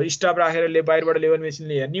अरे स्टाफ राखेर बाहिरबाट लेभल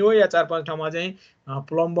मेसिनले हेर्ने हो, या 4-5 ठाउँमा चाहिँ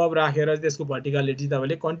प्लम्ब अप राखेर त्यसको भर्टिकलिटी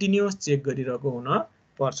तपाईले कन्टिन्युअस चेक गरिरहेको हुन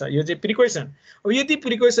पर्छ। यो चाहिँ प्रिकसन। अब यदि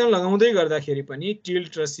प्रिकसन लगाउँदै गर्दाखेरि पनि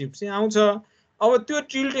टिल्ट र शिफ्ट चाहिँ आउँछ। अब त्यो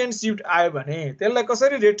टिल्ट एन्ड शिफ्ट आयो भने त्यसलाई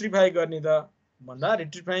कसरी रेक्टिफाई गर्ने त भन्दा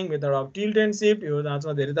रेक्टिफाइङ method of tilt and shift यो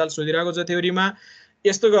जाँचमा धेरै ताल सोधिरहेको छ थ्योरीमा।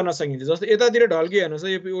 यस्तो गर्न सकिन्छ। जस्तो यतातिर ढल्कियो हेर्नुहोस्,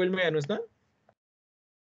 यो ओइलमै हेर्नुहोस् त,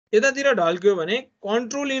 यतातिर ढल्कियो भने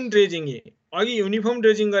कन्ट्रोल इन ड्रेजिङ। अघि युनिफर्म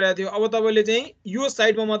ड्रेजिङ गरेको थियो, अब तपाईले चाहिँ यो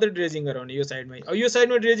साइडमा मात्रै ड्रेजिङ गराउने, यो साइडमै। अब यो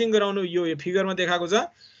साइडमा ड्रेजिङ गराउनु यो फिगरमा देखाएको छ,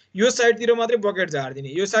 यो साइडतिर मात्रै बकेट झार्दिने।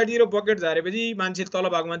 यो साइडतिर बकेट झारेपछि मान्छे तल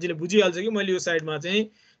भएको मान्छेले बुझिहाल्छ कि मैले यो साइडमा चाहिँ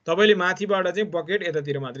तपाईले माथिबाट चाहिँ बकेट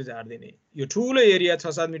यतातिर मात्रै झार्दिने। यो ठुलो एरिया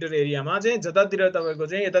 6-7 मिटर एरियामा चाहिँ जतातिर तपाईको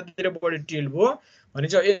चाहिँ यतातिर बढी टिल्ट भयो भने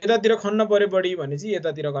चाहिँ यतातिर खन्न पर्यो बढी भने चाहिँ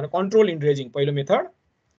यतातिर गर्ने। कन्ट्रोल इन ड्रेजिङ पहिलो मेथड।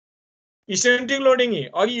 सेन्ट्रिक लोडिङ,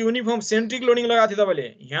 अघि युनिफर्म सेन्ट्रिक लोडिङ लगाएको थियो तपाईले,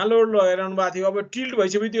 यहाँ लोड लगाइरहनु भएको थियो। अब टिल्ट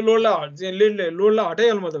भइसकेपछि त्यो लोडलाई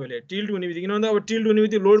हटाइहाल्नु भयो तपाईले। टिल्ट हुने बित्तिकै किन भन्दा अब टिल्ट हुने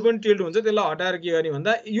बित्तिकै लोड पनि टिल्ट हुन्छ, त्यसलाई हटाएर के गर्ने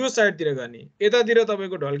भन्दा यो साइडतिर गर्ने। यतातिर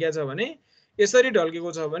तपाईको ढल्किया छ भने यसरी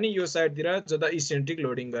ढल्केको छ भने यो साइडतिर जता इसेन्ट्रिक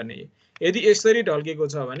लोडिङ गर्ने। यदि यसरी ढल्केको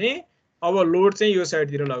छ भने अब लोड चाहिँ यो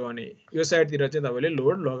साइडतिर लगाउने, यो साइडतिर चाहिँ तपाईले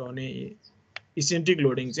लोड लगाउने। इसेन्ट्रिक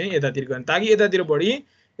लोडिङ चाहिँ यतातिर गर्ने ताकि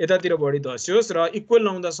यतातिर बढी धस्योस् र इक्वल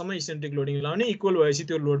नहुँदासम्म इसेन्ट्रिक लोडिङ लगाउने। इक्वल भएपछि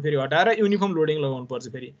त्यो लोड फेरि हटाएर युनिफर्म लोडिङ लगाउनु पर्छ,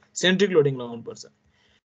 फेरि सेन्ट्रिक लोडिङ लगाउनु पर्छ।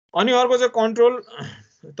 अनि अर्को चाहिँ कन्ट्रोल,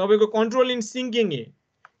 तपाईको कन्ट्रोल इन सिङ्किङ।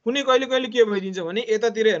 कुनै कहिले के भइदिन्छ भने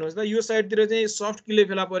यतातिर हेर्नुहोस् त, यो साइडतिर चाहिँ सफ्ट क्ले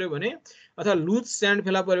फेला पर्यो भने अथवा लुज स्यान्ड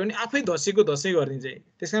फेला पर्यो भने आफै धस्सै गरिदिन्छ।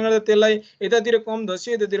 त्यसकारण गर्दा त्यसलाई यतातिर कम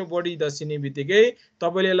धस्यो यतातिर बढी धसिने बित्तिकै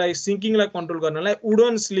तपाईले यसलाई सिङ्किङलाई कन्ट्रोल गर्नलाई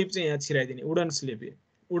उडन स्लिप चाहिँ यहाँ छिराइदिने।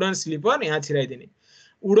 उडन स्लिपर यहाँ छिराइदिने।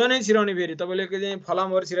 उडनै छिराउने फेरि तपाईले चाहिँ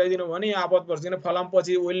फलामहरु छिराइदिनु भने आपत पर्छ, किन फलाम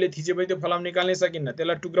पछि ओइलले थिचेपछि त्यो फलाम निकाल्नै सकिन्न,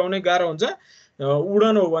 त्यसलाई टुक्राउनै गाह्रो हुन्छ।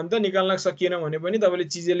 उडन हो भने त निकाल्न सकिएन भने पनि तपाईले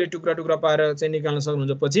चिजेले टुक्रा टुक्रा पारेर चाहिँ निकाल्न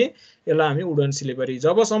सक्नुहुन्छ। पछि यसलाई हामी उडन स्लिपर,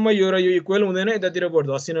 जबसम्म यो र यो इक्वल हुँदैन यतातिर बढी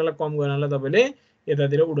धसिनलाई कम गर्नलाई तपाईले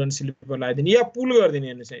यतातिर उडन स्लिपर लगाइदिने या पुल गरिदिने।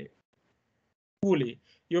 हेर्नुस् है, पुल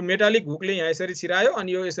यो मेटालिक हुकले यहाँ यसरी छिरायो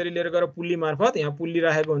अनि यो यसरी लिएर गएर पुल्ली मार्फत यहाँ पुल्ली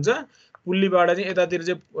राखेको हुन्छ पुल्लीबाट चाहिँ यतातिर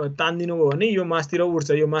चाहिँ तान्दिनु भयो भने यो मासतिर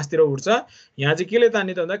उड्छ यहाँ चाहिँ केले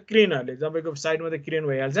तान्ने त भन्दा क्रेनहरुले तपाईको साइडमा त क्रेन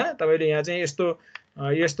भइहाल्छ तपाईले यहाँ चाहिँ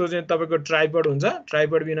यस्तो चाहिँ तपाईको ट्राइपड हुन्छ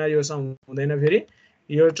ट्राइपड बिना यो हुँदैन फेरि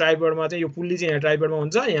यो ट्राइपडमा चाहिँ यो पुल्ली चाहिँ यहाँ ट्राइपडमा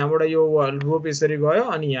हुन्छ यहाँबाट यो रोप यसरी गयो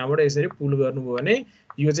अनि यहाँबाट यसरी पुल गर्नुभयो भने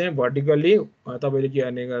यो चाहिँ भर्टिकली तपाईले के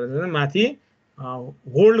गर्ने गर्छ माथि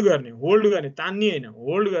होल्ड गर्ने तान्ने हैन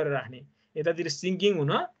होल्ड गरेर राख्ने यतातिर सिंकिङ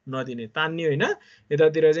हुन नदिने तान्ने हैन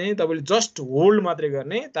यतातिर चाहिँ तपाईले जस्ट होल्ड मात्रै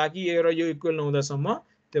गर्ने ताकि यो इक्वल नहुँदासम्म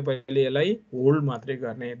तपाईले यसलाई होल्ड मात्रै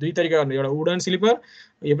गर्ने दुई तरिका गर्ने एउटा वुडन स्लिपर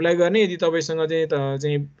एप्लाई गर्ने यदि तपाईसँग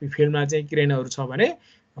चाहिँ फिल्डमा चाहिँ क्रेनहरु छ भने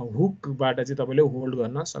हुकबाट चाहिँ तपाईले होल्ड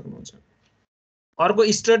गर्न सक्नुहुन्छ अर्को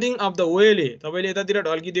स्टर्टिङ अफ द वेले तपाईले यतातिर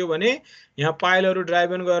ढल्किदियो भने यहाँ पाइलहरु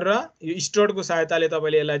ड्राइभ अन गरेर यो स्टर्टको सहायताले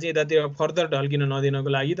तपाईले यसलाई चाहिँ यतातिर फर्दर ढल्किन नदिनको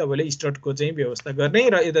लागि तपाईले स्टर्टको चाहिँ व्यवस्था गर्ने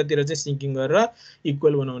र यतातिर चाहिँ सिंकिङ गरेर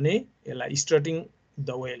इक्वल बनाउने यसलाई स्टर्टिङ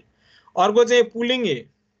द वेल अर्को चाहिँ पुलिङ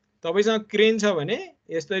तपाईसँग क्रेन छ भने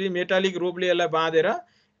यसरी मेटालिक रोपले यसलाई बाँधेर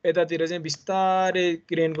यतातिर चाहिँ बिस्तारै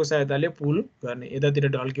क्रेनको सहायताले पुल गर्ने यतातिर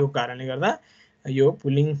ढल्केको कारणले गर्दा यो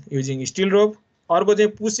पुलिङ युजिङ स्टिल रोप अर्को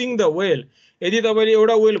चाहिँ पुशिङ द वेल यदि तपाईले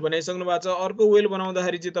एउटा वेल बनाइसक्नु भएको छ अर्को वेल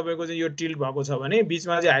बनाउँदाखेरि चाहिँ तपाईको चाहिँ यो टिल्ट भएको छ भने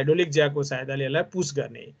बीचमा चाहिँ हाइड्रोलिक ज्याकको सहायताले यसलाई पुश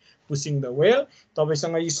गर्ने पुशिङ द वेल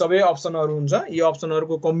तपाईसँग यी सबै अप्सनहरु हुन्छ यी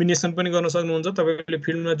अप्सनहरुको कम्बिनेसन पनि गर्न सक्नुहुन्छ तपाईले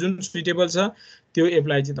फिल्डमा जुन सुटेबल छ त्यो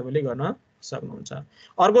एप्लाई चाहिँ तपाईले गर्न सक्नुहुन्छ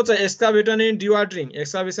अर्को चाहिँ एक्सकाभेटर एन्ड डिवाटरिङ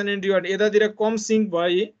एक्सकाभेसन एन्ड डिवाटरिङ यतातिर कम सिंक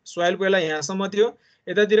भई सोइल पहिला यहाँसम्म थियो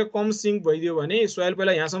यतातिर कम सिंक भइदियो भने सोइल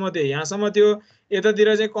पहिला यहाँसम्म थियो यतातिर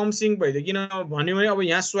चाहिँ कम सिंक भइदियो किन भन्यो भने अब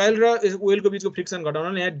यहाँ सोइल र ओइलको बीचको फ्रिक्सन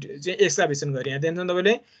घटाउन यहाँ चाहिँ एक्सकाभेसन गरे यहाँ टेन्सन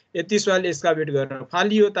तपाईले यति सोइल एक्सकाभेट गरेर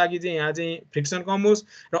फालियो ताकि चाहिँ यहाँ चाहिँ फ्रिक्सन कम होस्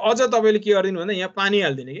र अझ तपाईले के गर्दिनु भन्दा यहाँ पानी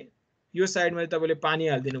हाल्दिनु के यो साइडमा चाहिँ तपाईले पानी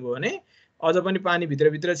हाल्दिनु भयो भने अझ पनि पानी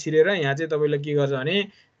भित्र छिरेर यहाँ चाहिँ तपाईले के गर्छ भने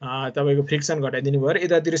तपाईको फ्रिक्सन घटाइदिनु भयो र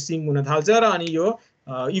यतातिर सिंक हुन थाल्छ र अनि यो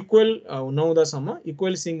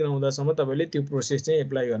इक्वल सिंक नहुँदासम्म तपाईले त्यो प्रोसेस चाहिँ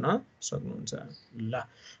एप्लाई गर्न सक्नुहुन्छ ल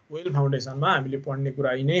वेल फाउन्डेसनमा हामीले पढ्ने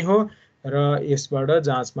कुरा यही नै हो र यसबाट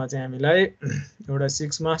जाँचमा चाहिँ हामीलाई एउटा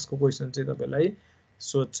 6 मार्क्सको क्वेशन चाहिँ तपाईलाई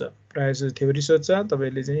सोध्छ प्राय जसो थ्योरी सोध्छ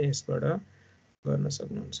तपाईले चाहिँ यसबाट गर्न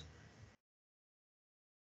सक्नुहुन्छ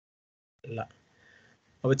ल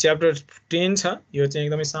अब च्याप्टर 10 छ यो चाहिँ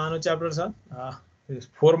एकदमै सानो च्याप्टर छ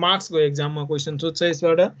 4 मार्क्सको एक्जाममा क्वेशन सोध्छ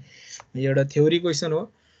यसबाट एउटा थ्योरी क्वेशन हो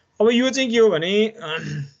अब यो चाहिँ के हो भने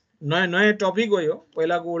नयाँ टपिक हो यो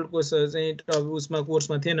पहिलाको ओल्ड कोर्स चाहिँ उसमा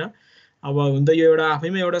कोर्समा थिएन अब हुन त यो एउटा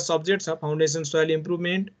आफैमा एउटा सब्जेक्ट छ foundation soil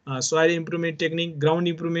improvement technique ground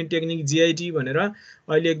improvement technique GIT भनेर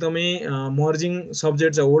अहिले एकदमै मर्जिङ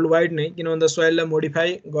सब्जेक्ट छ वर्ल्ड वाइड नै किन भन्दा सोइललाई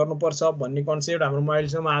मोडिफाई गर्नुपर्छ भन्ने कन्सेप्ट हाम्रो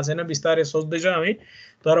अहिलेसम्म आएको छैन बिस्तारै सोच्दैछौँ हामी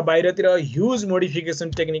तर बाहिरतिर huge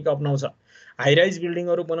modification technique अपनाउँछ high rise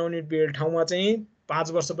बिल्डिङहरु बनाउने ठाउँमा चाहिँ 5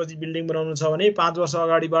 वर्षपछि बिल्डिङ बनाउनु छ भने 5 वर्ष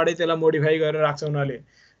अगाडिबाटै त्यसलाई मोडिफाई गरेर राख्छ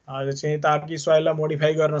उनीहरूले चाहिँ ताकि सोइललाई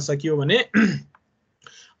मोडिफाई गर्न सकियो भने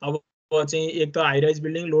अब चाहिँ एक त हाई राइज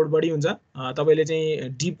बिल्डिङ लोड बढी हुन्छ तपाईले चाहिँ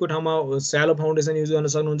डीपको ठाउँमा स्यालो फाउन्डेसन युज गर्न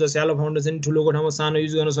सक्नुहुन्छ स्यालो फाउन्डेसन ठुलोको ठाउँमा सानो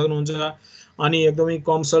युज गर्न सक्नुहुन्छ अनि एकदमै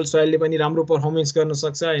कम सल सोइलले पनि राम्रो परफर्मेन्स गर्न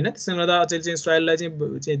सक्छ हैन त्यसैले गर्दा अझै चाहिँ सोइललाई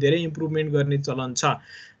चाहिँ धेरै इम्प्रुभमेन्ट गर्ने चलन छ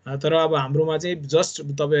तर अब हाम्रोमा चाहिँ जस्ट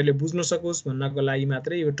तपाईहरुले बुझ्न सकोस् भन्नको लागि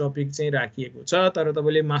मात्रै यो टपिक चाहिँ राखिएको छ तर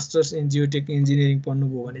तपाईले मास्टर्स इन जियोटेक इन्जिनियरिङ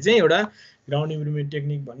पढ्नुभयो भने चाहिँ एउटा ग्राउन्ड इम्प्रुभमेन्ट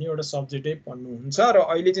टेक्निक भन्ने एउटा सब्जेक्टै पढ्नुहुन्छ र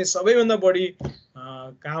अहिले चाहिँ सबैभन्दा बढी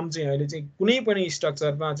काम चाहिँ अहिले चाहिँ कुनै पनि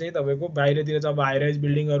स्ट्रक्चरमा चाहिँ तपाईको बाहिरतिर चाहिँ अब हाई राइज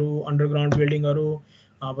बिल्डिङहरु अन्डरग्राउन्ड बिल्डिङहरु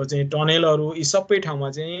अब चाहिँ टनेलहरु यी सबै ठाउँमा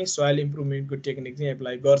चाहिँ सोइल इम्प्रुभमेन्टको टेक्निक चाहिँ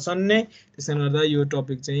एप्लाई गर्छन् नै त्यसैले गर्दा यो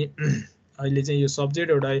टपिक चाहिँ अहिले चाहिँ यो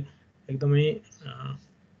सब्जेक्ट एउटा एकदमै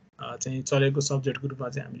चाहिँ चलेको सब्जेक्टको रूपमा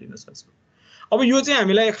चाहिँ हामी लिन सक्छौं अब यो चाहिँ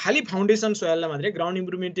हामीलाई खाली फाउन्डेसन सोइललाई मात्रै ग्राउन्ड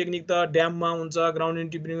इम्प्रुभमेन्ट टेक्निक त ड्याममा हुन्छ ग्राउन्ड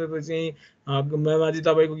इम्प्रुभमेन्ट चाहिँ माथि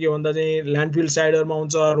तपाईको के भन्दा चाहिँ ल्यान्डफिल साइडहरुमा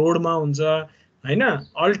हुन्छ रोडमा हुन्छ हैन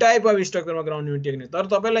all type of स्ट्रक्चरमा ground improvement technique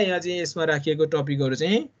तर तपाईलाई यहाँ चाहिँ यसमा राखिएको टपिकहरु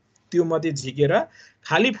चाहिँ त्यो मध्ये झिकेर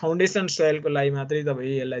खाली फाउन्डेसन सोइलको लागि मात्रै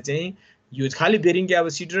तपाई यसलाई चाहिँ यो खाली बेरिङ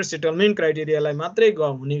क्यापेसिटी र सेटलमेन्ट क्राइटेरियालाई मात्रै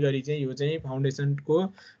हुने गरी चाहिँ यो चाहिँ फाउन्डेसनको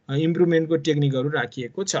इम्प्रुभमेन्टको टेक्निकहरु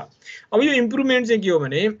राखिएको छ अब यो इम्प्रुभमेन्ट चाहिँ के हो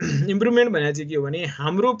भने इम्प्रुभमेन्ट भने चाहिँ के हो भने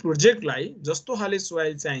हाम्रो प्रोजेक्टलाई जस्तो खाले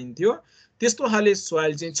सोइल चाहिन्थ्यो त्यस्तो खाले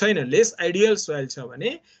सोइल चाहिँ छैन लेस आइडियल सोइल छ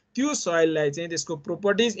भने त्यो सोइललाई चाहिँ त्यसको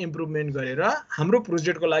प्रोपर्टिज इम्प्रुभमेन्ट गरेर हाम्रो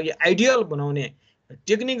प्रोजेक्टको लागि आइडियल बनाउने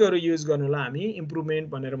टेक्निकहरु युज गर्नलाई हामी इम्प्रुभमेन्ट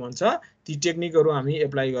भनेर भन्छ ती टेक्निकहरु हामी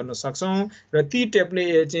एप्लाई गर्न सक्छौं र ती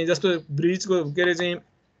टेक्निक चाहिँ जस्तो ब्रिजको के रे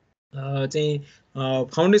चाहिँ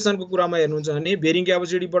फाउन्डेसनको कुरामा हेर्नुहुन्छ भने बेरिङ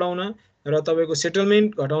क्यापेसिटी बढाउन र तपाईको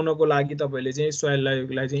सेटलमेन्ट घटाउनको लागि तपाईले चाहिँ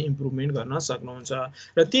सोइललाई चाहिँ इम्प्रुभमेन्ट गर्न सक्नुहुन्छ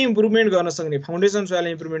र ती इम्प्रुभमेन्ट गर्न सक्ने फाउन्डेसन सोइल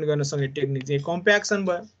इम्प्रुभमेन्ट गर्न सक्ने टेक्निक चाहिँ कम्प्याक्सन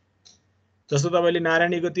भयो जस्तो तपाईले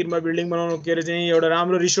नारायणीको तीरमा बिल्डिङ बनाउनु के अरे चाहिँ एउटा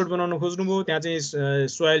राम्रो रिसोर्ट बनाउन खोज्नुभयो त्यहाँ चाहिँ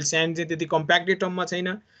सोइल स्यान्ड चाहिँ त्यति कम्प्याक्टेड टर्ममा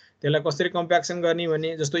छैन त्यसलाई कसरी कम्प्याक्सन गर्ने भन्ने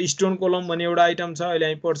जस्तो स्टोन कोलम भन्ने एउटा आइटम छ अहिले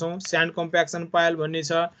हामी पढ्छौँ स्यान्ड कम्प्याक्सन पाइल भन्ने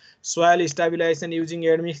छ सोइल स्टेबिलाइजेसन युजिङ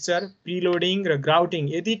एडमिक्सचर प्रिलोडिङ र ग्राउटिङ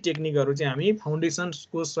यदि टेक्निकहरू चाहिँ हामी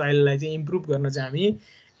फाउन्डेसनको सोइललाई चाहिँ इम्प्रुभ गर्न चाहिँ हामी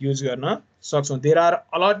युज गर्न सक्छौँ there are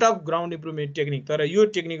a lot of ground improvement technique तर यो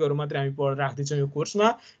टेक्निकहरू मात्रै हामी पढ राख्दैछौँ यो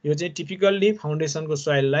कोर्समा यो चाहिँ टिपिकल्ली फाउन्डेसनको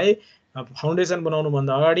सोइललाई फाउन्डेसन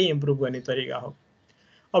बनाउनुभन्दा अगाडि इम्प्रुभ गर्ने तरिका हो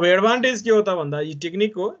अब एडभान्टेज के हो त भन्दा यी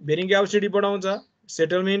टेक्निकको बेरिङ क्यापेसिटी बढाउँछ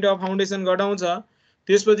सेटलमेन्ट अफ फाउन्डेसन घटाउँछ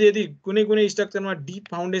त्यसपछि यदि कुनै कुनै स्ट्रक्चरमा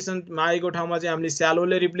डिप फाउन्डेसनमा आएको ठाउँमा चाहिँ हामीले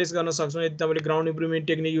स्यालोले रिप्लेस गर्न सक्छौँ यदि तपाईँले ग्राउन्ड इम्प्रुभमेन्ट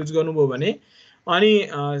टेक्निक युज गर्नुभयो भने अनि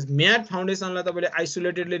म्याट फाउन्डेसनलाई तपाईँले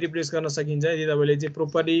आइसोलेटेडली रिप्लेस गर्न सकिन्छ यदि तपाईँले चाहिँ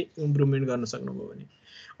प्रोपरली इम्प्रुभमेन्ट गर्न सक्नुभयो भने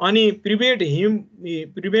अनि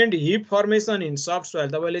prevent hip formation in soft soil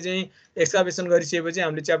तपाईँले चाहिँ एक्सकाभेसन गरिसकेपछि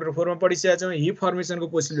हामीले च्याप्टर 4 मा पढिसकेका छौँ हिप फर्मेसनको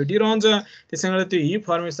पोसिबिलिटी रहन्छ त्यसैले गर्दा त्यो हिप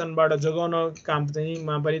फर्मेसनबाट जोगाउन काम चाहिँ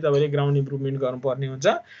मा पनि तपाईँले ग्राउन्ड इम्प्रुभमेन्ट गर्नुपर्ने हुन्छ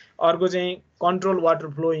अर्को चाहिँ control water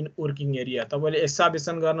flow in working area तपाईँले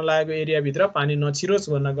एक्सकाभेसन गर्न लागेको एरियाभित्र पानी नछिरोस्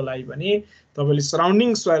भन्नको लागि पनि तपाईँले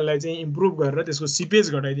सराउन्डिङ सोइललाई चाहिँ इम्प्रुभ गरेर त्यसको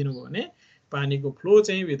सिपेज घटाइदिनु भयो भने पानीको फ्लो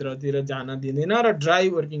चाहिँ भित्रतिर जान दिँदैन र ड्राई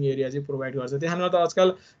वर्किङ एरिया चाहिँ प्रोभाइड गर्छ त्यसैले त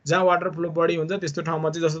आजकल जहाँ वाटर फ्लो बढी हुन्छ त्यस्तो ठाउँमा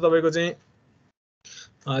चाहिँ जस्तो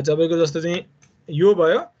तपाईँको जस्तो चाहिँ यो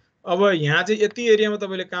भयो अब यहाँ चाहिँ यति एरियामा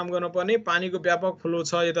तपाईँले काम गर्नुपर्ने पानीको व्यापक फ्लो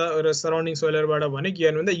छ यता सराउन्डिङ सोइलरबाट भने के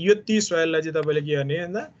गर्ने भन्दा यति सोइललाई चाहिँ तपाईँले के गर्ने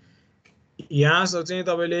भन्दा यहाँ चाहिँ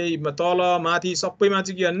तपाईँले तल माथि सबैमा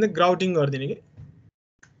चाहिँ के गर्ने भन्दा ग्राउटिङ गरिदिने कि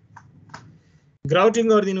ग्राउटिङ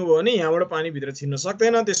गरिदिनु भयो भने यहाँबाट पानी भित्र छिर्न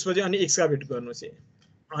सक्दैन त्यसपछि अनि एक्सकाभेट गर्नु चाहिँ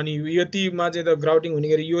अनि यतिमा चाहिँ त ग्राउटिङ हुने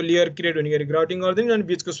गरी यो लेयर क्रिएट हुने गरी ग्राउटिङ गरिदिनु अनि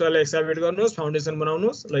बिचको सोइललाई एक्सकाभेट गर्नुहोस् फाउन्डेसन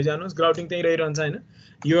बनाउनुहोस् लैजानुहोस् ग्राउटिङ त्यही रहिरहन्छ हैन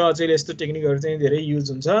यो अचेल यस्तो टेक्निकहरू चाहिँ धेरै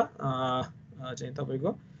युज हुन्छ चाहिँ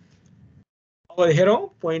तपाईको अब हेरौँ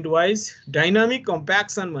पोइन्ट वाइज डाइनामिक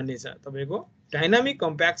कम्प्याक्सन भन्ने छ तपाईको डाइनामिक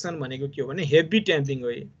कम्प्याक्सन भनेको के हो भने हेभी ट्याम्पिङ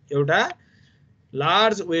हो एउटा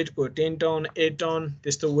लार्ज वेटको 10 टन 8 टन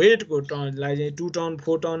त्यस्तो वेटको टनलाई चाहिँ 2 टन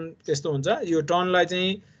 4 टन त्यस्तो हुन्छ यो टनलाई चाहिँ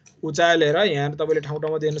उचालेर यहाँ तपाईँले ठाउँ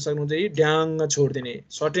ठाउँमा देख्न सक्नुहुन्छ ड्याङ्ग छोड्दिने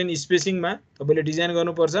सर्टेन स्पेसिङमा तपाईँले डिजाइन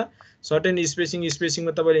गर्नुपर्छ सर्टेन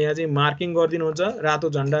स्पेसिङमा तपाईँले यहाँ चाहिँ मार्किङ गरिदिनुहुन्छ रातो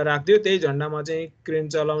झन्डा राख्दियो त्यही झन्डामा चाहिँ क्रेन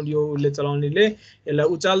चलाउने यो उसले चलाउनेले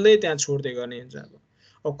यसलाई उचाल्दै त्यहाँ छोड्दै गर्ने हुन्छ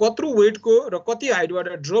अब कत्रो वेटको र कति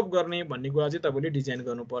हाइटबाट ड्रप गर्ने भन्ने कुरा चाहिँ तपाईँले डिजाइन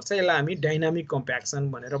गर्नुपर्छ यसलाई हामी डाइनामिक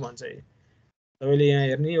कम्प्याक्सन भनेर भन्छ तपाईँले यहाँ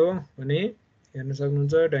हेर्ने हो भने हेर्न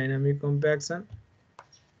सक्नुहुन्छ डाइनामिक कम्प्याक्सन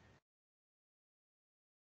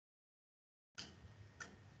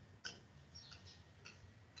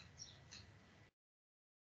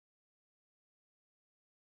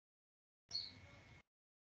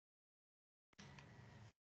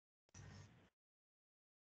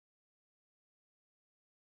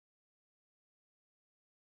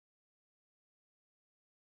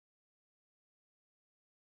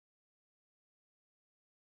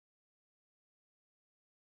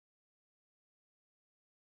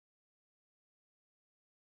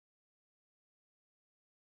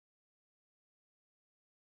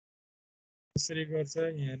यसरी गर्छ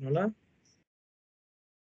यहाँ हेर्नु होला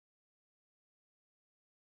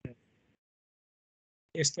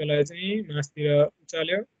यस्तोलाई चाहिँ मासतिर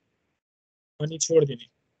उचाल्यो अनि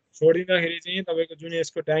छोडिदिँदाखेरि चाहिँ तपाईँको जुन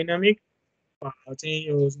यसको डाइनामिक चाहिँ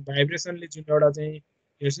यो भाइब्रेसनले जुन एउटा चाहिँ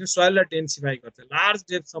यो चाहिँ सोइललाई डेन्सिफाई गर्छ लार्ज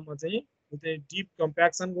डेप्थसम्म चाहिँ डिप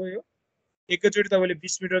कम्प्याक्सन गयो एकैचोटि तपाईँले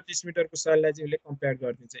 20 मिटर 30 मिटरको सोइललाई चाहिँ उसले कम्प्याक्ट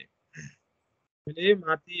गरिदिन्छ मैले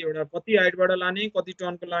माथि एउटा कति हाइटबाट लाने कति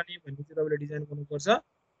टनको लाने भन्ने चाहिँ तपाईँले डिजाइन गर्नुपर्छ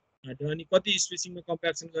अनि कति स्पेसिङमा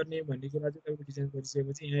कम्प्याक्सन गर्ने भन्ने कुरा चाहिँ तपाईँले डिजाइन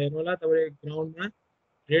गरिसकेपछि यहाँ हेर्नु होला तपाईँले ग्राउन्डमा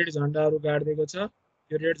रेड झन्डाहरू गाडिदिएको छ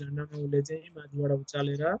त्यो रेड झन्डामा उसले चाहिँ माथिबाट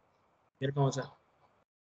उचालेर हिर्काउँछ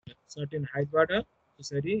सर्टेन हाइटबाट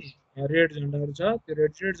त्यसरी रेड झन्डाहरू छ त्यो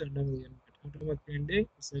रेड झन्डामा ठाउँ ठाउँमा क्रेनले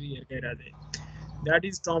त्यसरी हिर्काइरहेको that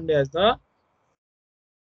is termed as the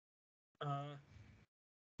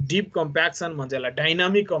deep compaction भन्छ यसलाई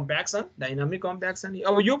डाइनामिक कम्प्याक्सन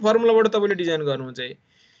अब यो फर्मुलाबाट तपाईँले डिजाइन गर्नुहुन्छ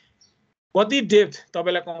कति डेप्थ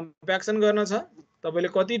तपाईँलाई कम्प्याक्सन गर्न छ तपाईँले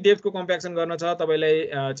कति डेप्थको कम्प्याक्सन गर्न छ तपाईँलाई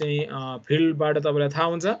चाहिँ फिल्डबाट तपाईँलाई थाहा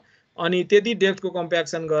हुन्छ अनि त्यति डेप्थको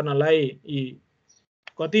कम्प्याक्सन गर्नलाई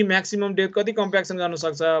कति म्याक्सिमम डेप्थ कति कम्प्याक्सन गर्न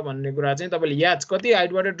सक्छ भन्ने कुरा चाहिँ तपाईँले याच कति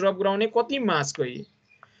हाइटबाट ड्रप गराउने कति मासको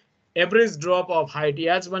एभरेज ड्रप अफ हाइट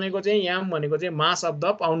याच भनेको चाहिँ याम भनेको चाहिँ मास अफ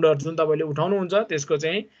द पाउन्डर जुन तपाईँले उठाउनुहुन्छ त्यसको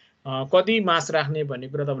चाहिँ कति मास राख्ने भन्ने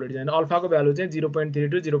कुरा तपाईले डिजाइन अल्फाको भ्यालु चाहिँ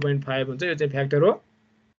 0.32 0.5 हुन्छ यो चाहिँ फ्याक्टर हो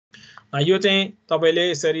यो चाहिँ तपाईले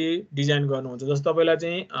यसरी डिजाइन गर्नुहुन्छ जस्तो तपाईलाई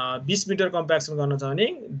चाहिँ 20 मिटर कम्प्याक्सन गर्न छ भने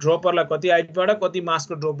ड्रोपरलाई कति हाइटबाट कति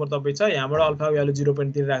मासको ड्रोपर तपाई छ यहाँबाट अल्फा भ्यालु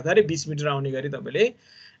 0.3 राख्दाखेरि 20 मिटर आउने गरी तपाईले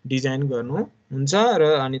डिजाइन गर्नुहुन्छ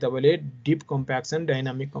र अनि तपाईले डिप कम्प्याक्सन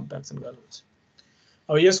डायनामिक कम्प्याक्सन गर्नुहुन्छ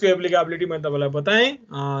अब यसको एप्लिकेबिलिटी मैले तपाईलाई बताएँ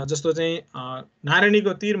जस्तो चाहिँ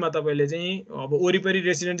नारायणीको तीरमा तपाईले चाहिँ अब वरिपरि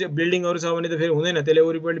रेसिडेन्सियल बिल्डिङहरु छ भने त फेरि हुँदैन त्यसले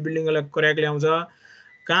वरिपरि बिल्डिङलाई क्र्याक ल्याउँछ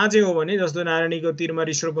कहाँ चाहिँ हो भने जस्तो नारायणीको तीरमा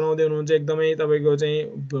रिसोर्ट बनाउँदै हुनुहुन्छ एकदमै तपाईको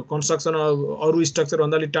चाहिँ कन्स्ट्रक्सन अरु स्ट्रक्चर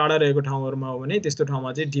भन्दा अलि टाढा रहेको ठाउँहरुमा हो भने त्यस्तो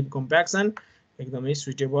ठाउँमा चाहिँ डिप कम्प्याक्सन एकदमै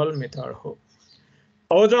सुटेबल मेथड हो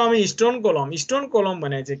अब जो हामी स्टोन कलम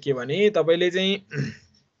भने चाहिँ के भने तपाईले चाहिँ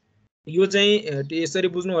यो चाहिँ यसरी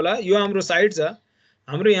बुझ्नु होला यो हाम्रो साइड छ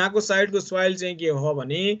हाम्रो यहाँको साइडको सोइल चाहिँ के हो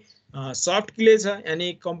भने सफ्ट क्ले छ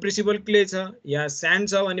यानी कम्प्रेसिबल क्ले छ या स्यान्ड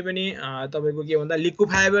छ भने पनि तपाईको के भन्दा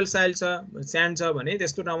लिक्विफाएबल सोइल छ स्यान्ड छ भने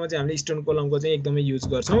त्यस्तो ठाउँमा चाहिँ हामीले स्टोन कलमको चाहिँ एकदमै युज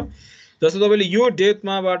गर्छौं जस्तो तपाईले यो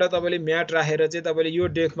डेप्थमाबाट तपाईले म्याट राखेर चाहिँ तपाईले यो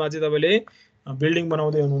डेप्थमा चाहिँ तपाईले बिल्डिङ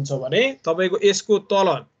बनाउँदै हुनुहुन्छ भने तपाईको यसको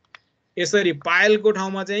तल यसरी पायलको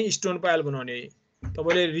ठाउँमा चाहिँ स्टोन पायल बनाउने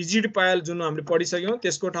तपाईले रिजिड पायल जुन हामीले पढिसक्यौं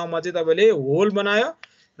त्यसको ठाउँमा चाहिँ तपाईले होल बनायो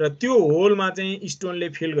र त्यो होलमा चाहिँ स्टोनले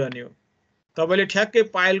फिल गर्ने हो तपाईले ठ्याक्कै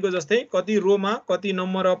पायलको जस्तै कति रोमा कति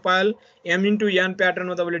number of Payal m * n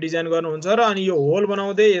प्याटर्नमा तपाईले डिजाइन गर्नुहुन्छ र अनि यो होल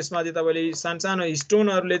बनाउँदै यसमा चाहिँ तपाईले सानसानो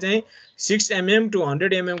स्टोनहरुले चाहिँ 6 mm to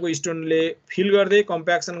 100 mm को स्टोनले फिल गर्दै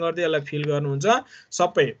कम्प्याक्सन गर्दै यसलाई फिल गर्नुहुन्छ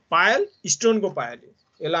सबै पायल स्टोनको पायल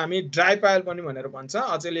यसलाई हामी ड्राई पायल पनि भनेर भन्छ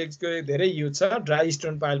अझैले यसको धेरै युज छ ड्राई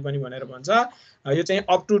स्टोन पायल पनि भनेर भन्छ यो चाहिँ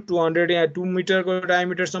अप टु 200 या 2 मिटरको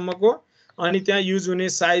डायमिटर सम्मको अनि त्यहाँ युज हुने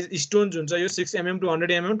साइज स्टोन जुन छ यो 6 mm to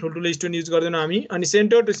 100 mm ठुलठुलो स्टोन युज गर्दैनौ हामी अनि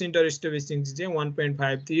सेन्टर टु सेन्टर स्पेसिङ चाहिँ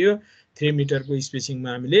 1.5 थियो 3 मिटरको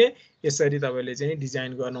स्पेसिङमा हामीले यसरी तपाईले चाहिँ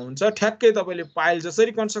डिजाइन गर्नुहुन्छ ठ्याक्कै तपाईले पाइल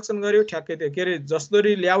जसरी कन्स्ट्रक्सन गर्यो ठ्याक्कै त्यो के रे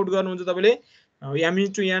जसरी लेआउट गर्नुहुन्छ तपाईले m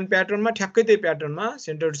 * n प्याटर्नमा ठ्याक्कै त्यही प्याटर्नमा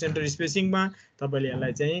सेन्टर टु सेन्टर स्पेसिङमा तपाईले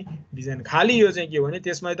यसलाई चाहिँ डिजाइन खाली यो चाहिँ के भने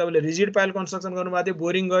त्यसमा तपाईले रिजिड पाइल कन्स्ट्रक्सन गर्नुभएको थियो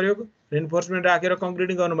बोरिङ गर्यो रेन्फोर्समेन्ट राखेर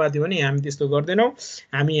कङ्क्रिटिङ गर्नुभएको थियो भने हामी त्यस्तो गर्दैनौ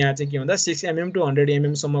हामी यहाँ चाहिँ के भन्दा 6 mm to 100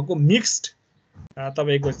 mm सम्मको मिक्स्ड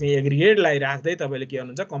तपाईको चाहिँ एग्रिगेटलाई राख्दै तपाईले के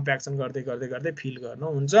गर्नुहुन्छ कम्प्याक्सन गर्दै गर्दै गर्दै फिल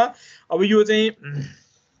गर्नुहुन्छ अब यो चाहिँ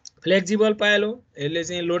फ्लेक्सिबल पायल हो यसले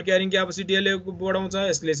चाहिँ लोड क्यारिङ क्यापेसिटी यसले बढाउँछ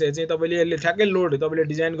यसले चाहिँ तपाईले यसले ठ्याक्कै लोड तपाईले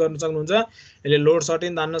डिजाइन गर्न सक्नुहुन्छ यसले लोड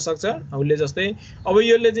सर्टेन तान्न सक्छ उसले जस्तै अब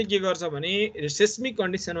यसले चाहिँ के गर्छ भने सेस्मिक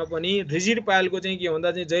कन्डिसनमा पनि रिजिड पायलको चाहिँ के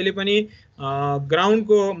भन्दा चाहिँ जहिले पनि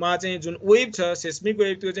ग्राउन्डको मा चाहिँ जुन वेभ छ सेस्मिक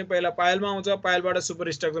वेभ त्यो चाहिँ पहिला पायलमा आउँछ पायलबाट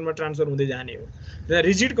सुपर स्ट्रक्चरमा ट्रान्सफर हुँदै जाने हो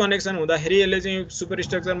रिजिड कनेक्सन हुँदाखेरि यसले चाहिँ सुपर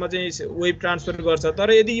स्ट्रक्चरमा चाहिँ वेभ ट्रान्सफर गर्छ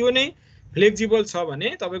तर यदि यो नै फ्लेक्सिबल छ भने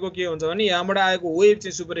तपाईको के हुन्छ भने यहाँबाट आएको वेभ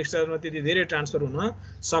चाहिँ सुपर स्ट्रक्चरमा त्यति धेरै ट्रान्सफर हुन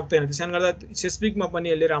सक्दैन त्यसैले गर्दा सेस्मिकमा पनि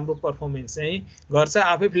यसले राम्रो परफर्मेन्स चाहिँ गर्छ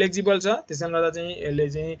आफै फ्लेक्सिबल छ त्यसैले गर्दा चाहिँ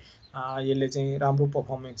यसले चाहिँ राम्रो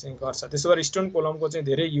परफर्मेन्स चाहिँ गर्छ त्यसो भएर स्टोन कलमको चाहिँ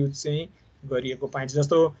धेरै युज चाहिँ गरिएको पाइन्छ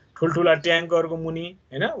जस्तो ठुलठुला ट्याङ्कहरुको मुनि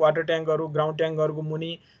हैन वाटर ट्याङ्कहरु ग्राउन्ड ट्याङ्कहरुको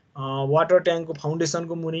मुनि वाटर ट्याङ्कको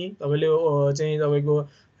फाउन्डेसनको मुनि तपाईले चाहिँ तपाईको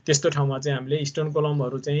त्यस्तो ठाउँमा चाहिँ हामीले स्टोन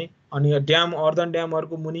कलमहरु चाहिँ अनि ड्याम अर्दन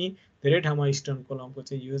ड्यामहरुको मुनि धेरै ठाउँमा स्टोन कलमको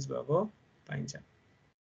चाहिँ युज भएको पाइन्छ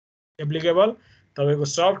एप्लिकेबल तपाईको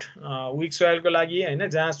सफ्ट विक सोइलको लागि हैन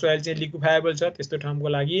जहाँ सोइल चाहिँ लिक्विफाएबल छ त्यस्तो ठाउँको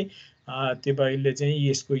लागि तपाईले चाहिँ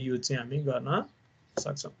यसको युज चाहिँ हामी गर्न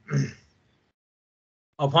सक्छौं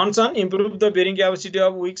function improve the bearing capacity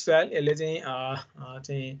of week soil यसले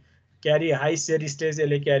चाहिँ क्यारी हाई शेयर स्टेज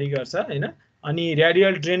यसले क्यारी गर्छ हैन अनि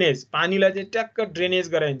रेडियल ड्रेनेज पानीलाई चाहिँ ट्याक्क ड्रेनेज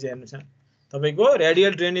गराइन्छ हेर्नुस् तपाईको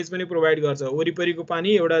रेडियल ड्रेनेज पनि प्रोवाइड गर्छ वरिपरिको पानी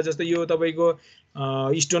एउटा जस्तो यो तपाईको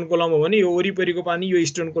स्टोन कलम हो भने यो वरिपरिको पानी यो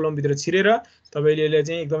स्टोन कलम भित्र छिरेर तपाईले यसले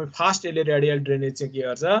चाहिँ एकदमै फास्ट यसले रेडियल ड्रेनेज चाहिँ के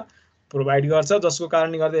गर्छ प्रोवाइड गर्छ जसको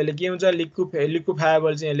कारणले गर्दा यसले के हुन्छ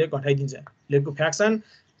लिक्विफाएबल चाहिँ यसले घटाइदिन्छ लिक्विफेक्सन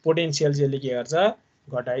पोटेन्शियल चाहिँ यसले के गर्छ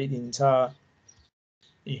घटाइदिन्छ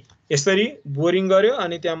यसरी बोरिङ गर्यो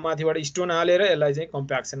अनि त्यहाँ माथिबाट स्टोन हालेर यसलाई चाहिँ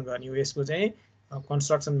कम्प्याक्सन गर्ने हो यसको चाहिँ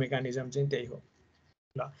कन्स्ट्रक्सन मेकानिजम चाहिँ त्यही हो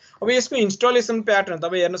ल अब यसको इन्स्टलेसन प्याटर्न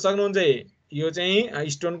तपाई हेर्न सक्नुहुन्छ यो चाहिँ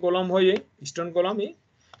स्टोन कलम हो यो स्टोन कलम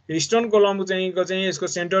यो स्टोन कलमको चाहिँ यसको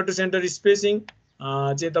सेन्टर टु सेन्टर स्पेसिङ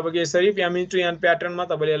चाहिँ तपाईको यसरी m * n प्याटर्नमा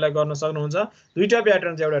तपाईले यसलाई गर्न सक्नुहुन्छ दुईटा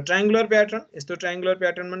प्याटर्न छ एउटा ट्रायंगुलर प्याटर्न यस्तो ट्रायंगुलर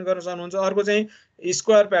प्याटर्न पनि गर्न सक्नुहुन्छ अर्को चाहिँ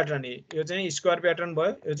स्क्वायर प्याटर्न यो चाहिँ स्क्वायर प्याटर्न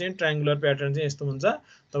भयो यो चाहिँ ट्रायंगुलर प्याटर्न चाहिँ यस्तो हुन्छ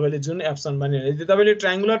तपाईले जुन एप्सन पनि यदि तपाईले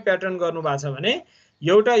ट्रायंगुलर प्याटर्न गर्नु भएको छ भने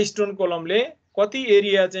एउटा स्टोन कलमले कति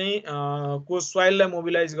एरिया चाहिँ को सोइललाई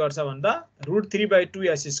मोबिलाइज गर्छ भन्दा √3/2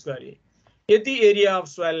 s² यति एरिया अफ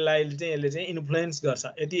सोइललाई चाहिँ यसले चाहिँ इन्फ्लुएन्स गर्छ,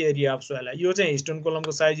 यति एरिया अफ सोइललाई। यो चाहिँ हिस्टोन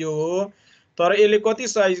कोलमको साइज यो हो, तर यसले कति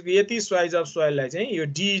साइजको यति साइज अफ सोइललाई चाहिँ यो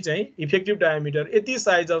डी चाहिँ इफेक्टिभ डायमिटर यति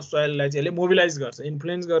साइज अफ सोइललाई चाहिँ यसले मोबिलाइज गर्छ,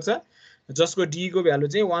 इन्फ्लुएन्स गर्छ, जसको डी को भ्यालु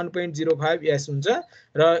चाहिँ 1.05 एस हुन्छ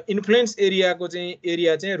र इन्फ्लुएन्स एरियाको चाहिँ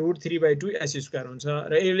एरिया चाहिँ √3/2 एस स्क्वायर हुन्छ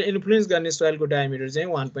र यसले इन्फ्लुएन्स गर्ने सोइलको डायमिटर चाहिँ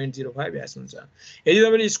 1.05 एस हुन्छ। यदि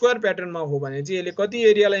तपाईले स्क्वायर प्याटर्नमा हो भने चाहिँ यसले कति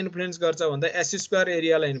एरियालाई इन्फ्लुएन्स गर्छ भन्दा एस स्क्वायर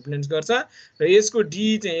एरियालाई इन्फ्लुएन्स गर्छ र यसको डी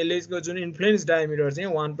चाहिँ यसको जुन इन्फ्लुएन्स डायमिटर चाहिँ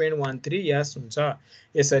 1.13 एस हुन्छ।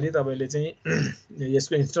 यसरी तपाईले चाहिँ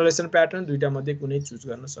यसको इन्स्टलेसन प्याटर्न दुईटा मध्ये कुनै चुज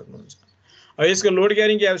गर्न सक्नुहुन्छ। अब यसको लोड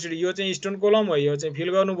क्यारिङ क्यापेसिटी यो चाहिँ स्टोन कोलम हो, यो चाहिँ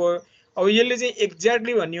फिल गर्नुभयो। अब यसले चाहिँ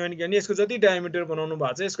एक्ज्याक्टली भन्ने हो भने यसको जति डायमिटर बनाउनु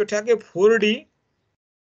भएको छ यसको ठ्याक्कै 4D,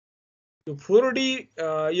 यो 4D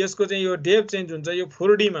यसको चाहिँ यो डेप्थ चाहिँ जुन छ यो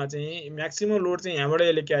 4D मा चाहिँ म्याक्सिमम लोड चाहिँ यहाँबाट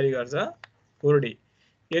यसले क्यारी गर्छ 4D।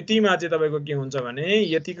 यतिमा चाहिँ तपाईको के हुन्छ भने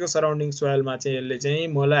यतिको सराउन्डिङ सोइलमा चाहिँ यसले चाहिँ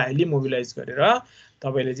मलाई हाइली मोबिलाइज गरेर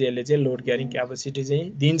तपाईले चाहिँ यसले चाहिँ लोड क्यारिङ क्यापेसिटी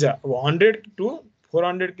चाहिँ दिन्छ। अब 100 to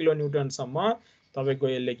 400 किलो न्युटन सम्म तपाईको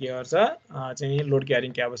यसले के गर्छ चाहिँ लोड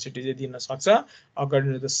क्यारिङ क्यापेसिटी चाहिँ दिन सक्छ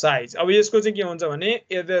अकर्डिङ टु द साइज। अब यसको चाहिँ के हुन्छ भने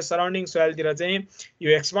यता सराउन्डिङ सोइलतिर चाहिँ यो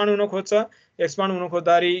एक्सपान्ड हुन खोज्छ, एक्सपान्ड हुन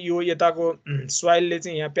खोज्दाखेरि यो यताको सोइलले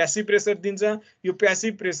चाहिँ यहाँ प्यासिभ प्रेसर दिन्छ। यो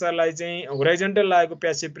प्यासिभ प्रेसरलाई चाहिँ होराइजन्टल लागेको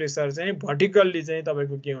प्यासिभ प्रेसर चाहिँ भर्टिकल्ली चाहिँ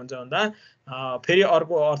तपाईको के हुन्छ भन्दा फेरि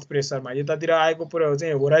अर्को अर्थ प्रेसरमा यतातिर आएको पुरा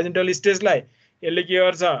चाहिँ होराइजन्टल स्ट्रेसलाई यसले के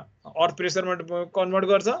गर्छ अर्थ प्रेसरमा कन्भर्ट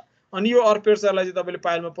गर्छ। अनि यो अर्थ प्रेसरलाई चाहिँ तपाईले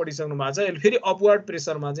पाइलमा पढिसक्नु भएको छ, यसले फेरि अपवर्ड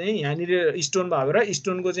प्रेसरमा चाहिँ यहाँनिर स्टोन भागेर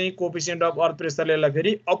स्टोनको चाहिँ कोएफिसिएन्ट अफ अर्थ प्रेसरले यसलाई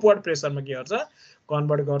फेरि अपवर्ड प्रेसरमा के गर्छ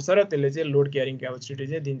कन्भर्ट गर्छ र त्यसले चाहिँ लोड क्यारिङ क्यापेसिटी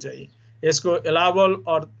चाहिँ दिन्छ। यसको एलाबल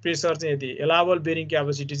अर्थ प्रेसर चाहिँ यति, एलाबल बेरिङ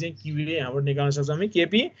क्यापेसिटी चाहिँ क्युए यहाँबाट निकाल्न सक्छौँ हामी।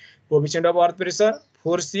 KP coefficient of earth pressure,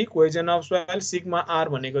 4C cohesion of soil, sigma are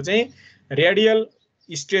भनेको चाहिँ रेडियल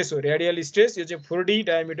स्ट्रेस हो, रेडियल स्ट्रेस। यो चाहिँ 4D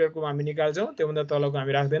डायमिटरको हामी निकाल्छौँ, त्योभन्दा तलको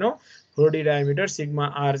हामी राख्दैनौँ। 4D डायमिटर सिग्मा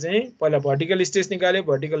आर चाहिँ पहिला भर्टिकल स्ट्रेस निकाल्यो,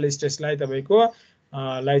 भर्टिकल स्ट्रेसलाई तपाईको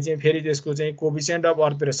लाई चाहिँ फेरि त्यसको चाहिँ coefficient of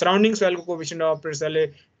earth pressure surrounding सोइलको coefficient of प्रेसरले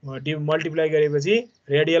multiply गरेपछि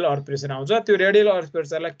रेडियल अर्थ प्रेसर आउँछ। त्यो रेडियल अर्थ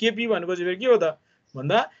प्रेसरलाई केपी भनेको चाहिँ के हो त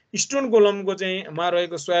भन्दा स्टोन कोलमको चाहिँ मा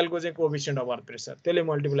रहेको सोइलको चाहिँ कोएफिसिएन्ट अफ अर्थ प्रेसर त्यसले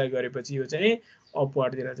मल्टिप्लाई गरेपछि यो चाहिँ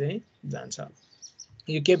अपवर्डतिर चाहिँ जान्छ।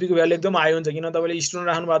 यो केपी को भ्यालु एकदम हाई हुन्छ, किन तपाईले स्टोन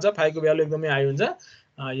राख्नु भएको छ, फाइ को भ्यालु एकदमै हाई हुन्छ।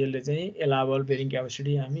 यसले चाहिँ एलाबल बेरिङ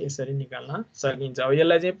क्यापेसिटी हामी यसरी निकाल्न सकिन्छ। अब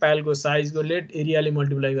यसलाई चाहिँ पाइलको साइजको लेट एरियाले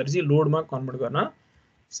मल्टिप्लाई गरेपछि लोडमा कन्भर्ट गर्न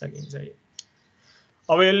सकिन्छ।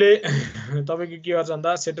 अब यसले तपाईको के गर्छ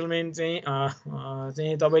भन्दा सेटलमेन्ट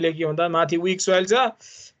चाहिँ तपाईले के भन्दा माथि विक सोइल छ,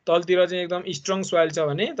 तलतिर चाहिँ एकदम स्ट्रङ सोइल छ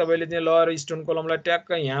भने तपाईले चाहिँ लहर स्टोन कोलमलाई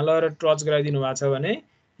ट्याक्क यहाँ लहर टच गराइदिनु भएको छ भने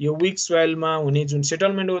यो विक सोइलमा हुने जुन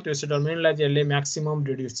सेटलमेन्ट हो त्यो सेटलमेन्टलाई चाहिँ यसले म्याक्सिमम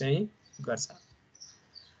रिड्युस चाहिँ गर्छ।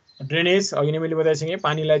 ड्रेनेज अघि नै मैले बताइसकेँ,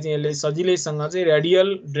 पानीलाई चाहिँ यसले सजिलैसँग चाहिँ रेडियल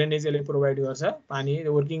ड्रेनेज यसले प्रोभाइड गर्छ। पानी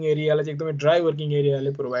वर्किङ एरियालाई चाहिँ एकदमै ड्राई वर्किङ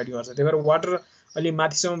एरियाले प्रोभाइड गर्छ। त्यही भएर वाटर अलि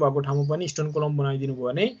माथिसम्म भएको ठाउँमा पनि स्टोन कोलम बनाइदिनु भयो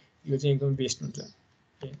भने यो चाहिँ एकदम बेस्ट हुन्छ।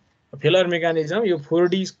 फेलर मेकानिजम यो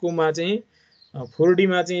 4D कोमा चाहिँ 4D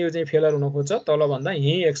मा चाहिँ यो चाहिँ फेलर हुन खोज्छ, तलभन्दा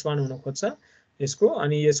यहीँ एक्सपान्ड हुन खोज्छ यसको।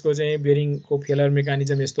 अनि यसको चाहिँ बेरिङको फेलर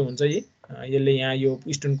मेकानिजम यस्तो हुन्छ, यसले यहाँ यो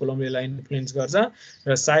स्टोन कोलमलाई इन्फ्लुएन्स गर्छ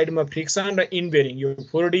र साइडमा फ्रिक्सन र इन बेरिङ यो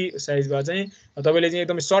 4D साइजमा चाहिँ तपाईले चाहिँ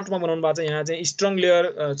एकदमै सर्टमा बनाउनु भएको छ, यहाँ चाहिँ स्ट्रङ लेयर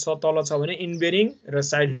तल छ भने इन बेरिङ र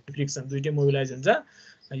साइड फ्रिक्सन दुईटै मोबिलाइज हुन्छ।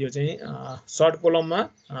 यो चाहिँ सर्ट कोलममा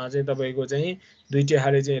चाहिँ तपाईको चाहिँ दुईटै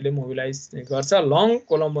हाले चाहिँ यसले मोबिलाइज गर्छ। लङ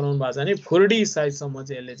कोलम बनाउनु भएको छ भने 4D साइजसम्म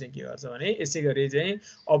चाहिँ यसले चाहिँ के गर्छ भने यसै गरी चाहिँ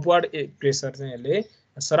अपवर्ड प्रेसर चाहिँ यसले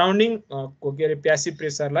सराउन्डिङ को के अरे प्यासिभ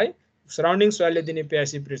प्रेसरलाई सराउन्डिङ सोइलले दिने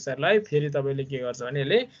प्यासिभ प्रेसरलाई फेरि तपाईले के गर्छ भने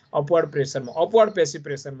यसले अपवर्ड प्रेसरमा अपवर्ड प्यासिभ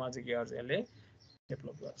प्रेसरमा चाहिँ के गर्छ यसले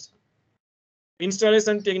डेभलप गर्छ।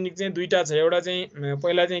 इन्स्टलेसन टेक्निक चाहिँ दुईटा छ, एउटा चाहिँ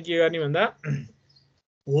पहिला चाहिँ के गर्ने भन्दा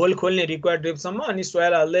होल खोल्ने रिक्वायर्ड डेप्थसम्म अनि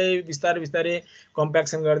सोइल हाल्दै बिस्तारै बिस्तारै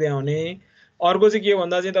कम्प्याक्सन गर्दै आउने। अर्को चाहिँ के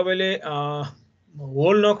भन्दा चाहिँ तपाईले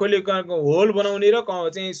होल नखोलेको होल बनाउने र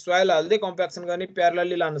चाहिँ सोइल हाल्दै कम्प्याक्सन गर्ने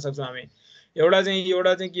प्यारलली लान सक्छौँ हामी। एउटा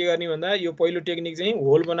चाहिँ के गर्ने भन्दा यो पहिलो टेक्निक चाहिँ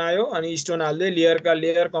होल बनायो अनि स्टोन हाल्दै लेयरका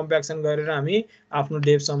लेयर कम्प्याक्सन गरेर हामी आफ्नो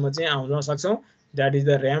डेप्थसम्म चाहिँ आउन सक्छौँ। द्याट इज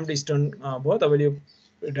द र्याम्ड स्टोन भयो। तपाईले यो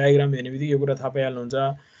डायग्राम हेर्ने बित्तिकै यो कुरा थाहा पाइहाल्नुहुन्छ।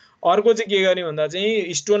 अर्को चाहिँ के गर्ने भन्दा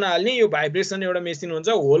चाहिँ स्टोन हाल्ने यो भाइब्रेसन एउटा मेसिन हुन्छ,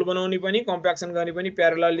 होल बनाउने पनि कम्प्याक्सन गर्ने पनि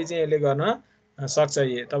प्यारलली चाहिँ यसले गर्न सक्छ।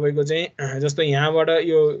 तपाईको चाहिँ जस्तो यहाँबाट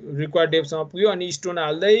यो रिक्वायर्ड डेप्थसम्म पुग्यो अनि स्टोन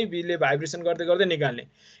हाल्दै बिले भाइब्रेसन गर्दै गर्दै निकाल्ने,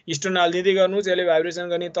 स्टोन हाल्दिँदै गर्नुहोस् यसले भाइब्रेसन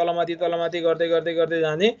गर्ने, तलमाथि गर्दै गर्दै गर्दै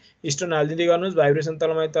जाने, स्टोन हाल्दिँदै गर्नुहोस् भाइब्रेसन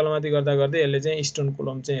तलमाथि गर्दा गर्दै यसले चाहिँ स्टोन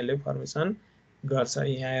कोलम चाहिँ यसले फर्मेसन गर्छ।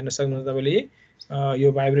 यहाँ हेर्न सक्नुहुन्छ तपाईले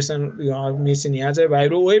यो भाइब्रेसन मेसिन यहाँ चाहिँ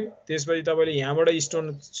भाइब्रो वेभ, त्यसपछि तपाईँले यहाँबाट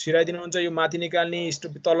स्टोन छिराइदिनुहुन्छ, यो माथि निकाल्ने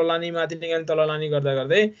तल लाने माथि निकाल्ने तल लाने गर्दा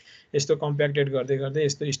गर्दै यस्तो कम्प्याक्टेड गर्दै गर्दै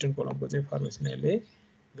यस्तो स्टोन कोलमको चाहिँ फर्मेसन यसले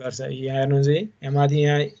गर्छ। यहाँ हेर्नु चाहिँ यहाँ माथि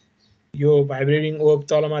यहाँ यो भाइब्रेटिङ वेभ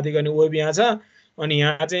तलमाथि गर्ने वेभ यहाँ छ, अनि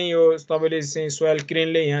यहाँ चाहिँ यो तपाईँले चाहिँ सोइल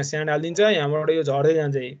क्रेनले यहाँ स्यान्ड हालिदिन्छ, यहाँबाट यो झर्दै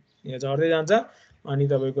जान्छ, यो झर्दै जान्छ, अनि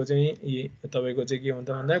तपाईँको चाहिँ के हुन्छ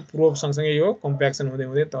भन्दा प्रोब सँगसँगै यो कम्प्याक्सन हुँदै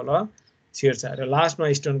हुँदै तल छिर्छ र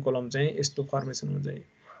लास्टमा स्टोन कोलम चाहिँ यस्तो फर्मेसन हुन्छ।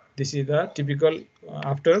 This is the typical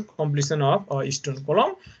after completion of stone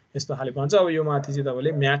kolam, यस्तो खाले भन्छ। अब यो माथि चाहिँ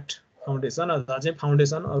तपाईँले म्याट फाउन्डेसन अथवा चाहिँ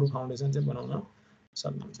फाउन्डेसन अरू फाउन्डेसन चाहिँ बनाउन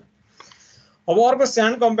सक्नुहुन्छ। अब अर्को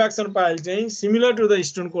स्यान्ड कम्प्याक्सन पाइल चाहिँ similar to the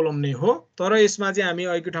stone kolam नै हो, तर यसमा चाहिँ हामी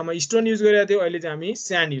अहिलेको ठाउँमा स्टोन युज गरेका थियौँ, अहिले चाहिँ हामी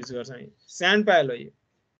स्यान्ड युज गर्छौँ। स्यान्ड पाइल हो यो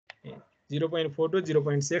 0.4 to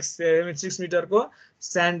 0.6 मिटरको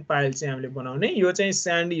स्यान्ड पाइल चाहिँ हामीले बनाउने। यो चाहिँ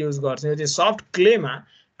स्यान्ड युज गर्छौँ, यो चाहिँ सफ्ट क्लेमा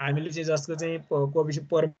हामीले चाहिँ जसको चाहिँ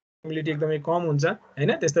पर्मिलिटी एकदमै कम हुन्छ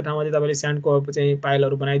हैन, त्यस्तो ठाउँमा चाहिँ तपाईँले स्यान्डको चाहिँ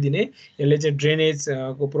पाइलहरू बनाइदिने। यसले चाहिँ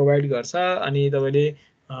ड्रेनेजको प्रोभाइड गर्छ, अनि तपाईँले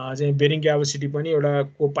चाहिँ बेरिङ क्यापेसिटी पनि एउटा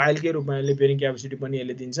को पाइलकै रूपमा यसले बेरिङ क्यापेसिटी पनि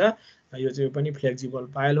यसले दिन्छ। यो चाहिँ पनि फ्लेक्सिबल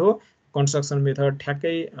पाइल हो। कन्स्ट्रक्सन मेथड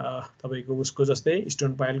ठ्याक्कै तपाईँको उसको जस्तै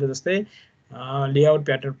स्टोन पाइलको जस्तै, लेआउट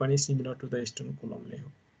प्याटर्न पनि similar to the stone kolam नै हो।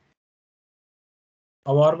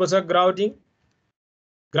 अब अर्को छ ग्राउटिङ।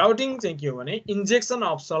 ग्राउटिङ चाहिँ के हो भने इन्जेक्सन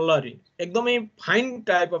अफ सल्लरी, एकदमै फाइन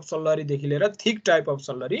टाइप अफ सल्लरीदेखि लिएर थिक टाइप अफ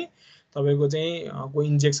सल्लरी तपाईँको चाहिँ को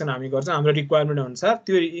इन्जेक्सन हामी गर्छौँ हाम्रो रिक्वायरमेन्ट अनुसार।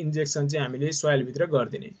 त्यो इन्जेक्सन चाहिँ हामीले सोइलभित्र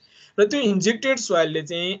गरिदिने, र त्यो इन्जेक्टेड सोइलले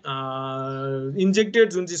चाहिँ इन्जेक्टेड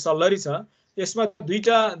जुन चाहिँ सल्लरी छ यसमा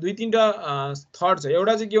दुई तीनटा थट छ।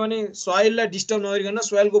 एउटा चाहिँ के भने सोइललाई डिस्टर्ब नगरिकन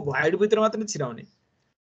सोइलको भोइडभित्र मात्रै छिराउने,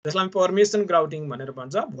 जसलाई पर्मेसन ग्राउटिङ भनेर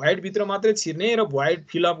भन्छ। भोइडभित्र मात्रै छिर्ने र भोइड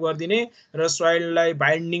फिलअप गरिदिने र सोइललाई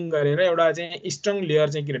बाइन्डिङ गरेर एउटा चाहिँ स्ट्रङ लेयर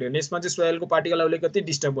चाहिँ क्रिएट गर्ने। यसमा चाहिँ सोइलको पार्टिकलले कति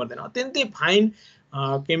डिस्टर्ब गर्दैन, अत्यन्तै फाइन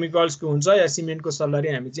केमिकल्सको हुन्छ या सिमेन्टको सल्लरी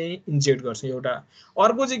हामी चाहिँ इन्जेक्ट गर्छौँ एउटा।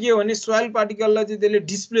 अर्को चाहिँ के हो भने सोइल पार्टिकललाई चाहिँ त्यसले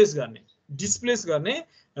डिस्प्लेस गर्ने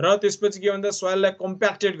र त्यसपछि के भन्दा सोइललाई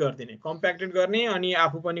कम्प्याक्टेड गर्ने अनि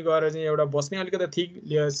आफू पनि गएर चाहिँ एउटा बस्ने अलिकति थिक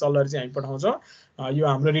लेयर सल्लरी चाहिँ हामी पठाउँछौँ। यो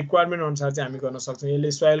हाम्रो रिक्वायरमेन्ट अनुसार चाहिँ हामी गर्न सक्छौँ।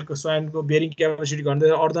 यसले सोइलको बेरिङ क्यापेसिटी गर्दै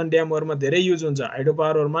अर्दन ड्यामहरूमा धेरै युज हुन्छ। हाइड्रो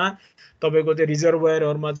पावरहरूमा तपाईँको त्यो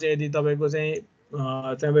रिजर्भयरहरूमा चाहिँ यदि तपाईँको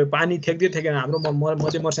चाहिँ पानी थेक्दैन, हाम्रो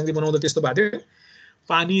मध्य मर्स्याङदेखि बनाउँदा त्यस्तो भएको थियो,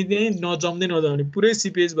 पानी नै नजम्दै पुरै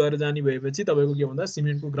सिपेज भएर जाने भएपछि तपाईँको के भन्दा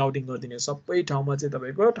सिमेन्टको ग्राउटिङ गरिदिने। सबै ठाउँमा चाहिँ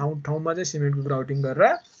तपाईँको ठाउँमा चाहिँ सिमेन्टको ग्राउटिङ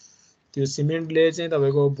गरेर त्यो सिमेन्टले चाहिँ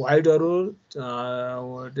तपाईँको भोइडहरू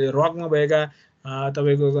रकमा भएका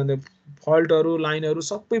तपाईँको फल्टहरू लाइनहरू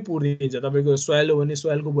सबै पुरिदिन्छ। तपाईँको सोइल हो भने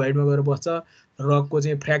सोइलको भोइडमा गएर बस्छ, रकको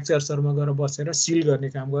चाहिँ फ्र्याक्चर्सहरूमा गएर बसेर सिल गर्ने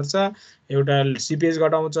काम गर्छ। एउटा सिपेज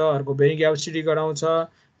घटाउँछ, अर्को बेरिङ क्यापेसिटी घटाउँछ,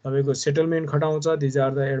 तपाईँको settlement घटाउँछ। These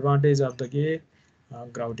are the advantage of the के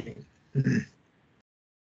ग्राउटिङ।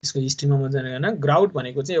 यसको हिस्ट्रीमा म जाने होइन। ग्राउट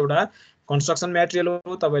भनेको चाहिँ एउटा कन्स्ट्रक्सन मेटेरियल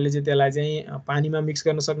हो। तपाईँले चाहिँ त्यसलाई चाहिँ पानीमा मिक्स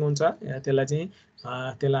गर्न सक्नुहुन्छ, त्यसलाई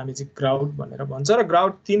हामी चाहिँ ग्राउट भनेर भन्छ। र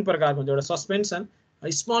ग्राउट तीन प्रकारको हुन्छ। एउटा suspension,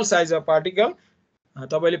 small size of particle,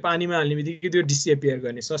 तपाईँले पानीमा हाल्ने बित्तिकै त्यो डिसएपियर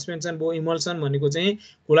गर्ने। सस्पेन्सन भयो। इमल्सन भनेको चाहिँ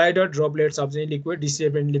कोलाइडर ड्रपलेट्स अफ चाहिँ लिक्विड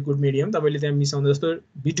डिसएपियरिङ लिक्विड मिडियम, तपाईँले त्यहाँ मिसाउँदा जस्तो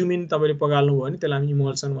बिटुमिन तपाईँले पगाल्नु भयो भने त्यसलाई हामी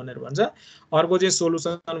इमल्सन भनेर भन्छ। अर्को चाहिँ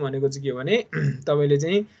सोलुसन भनेको चाहिँ के भने तपाईँले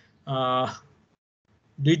चाहिँ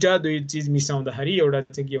दुई चिज मिसाउँदाखेरि एउटा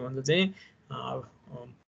चाहिँ के भन्छ चाहिँ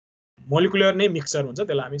मोलिकुलर नै मिक्सचर हुन्छ,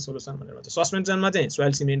 त्यसलाई हामी सोलुसन भनेर भन्छ। सस्पेन्सनमा चाहिँ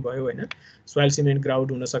सोइल सिमेन्ट भयो होइन, सोइल सिमेन्ट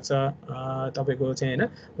ग्राउट हुनसक्छ, तपाईँको चाहिँ होइन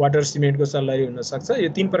वाटर सिमेन्टको सल्लरी हुनसक्छ। यो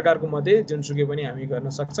तीन प्रकारको मध्ये जुनसुकै पनि हामी गर्न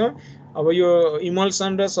सक्छौँ। अब यो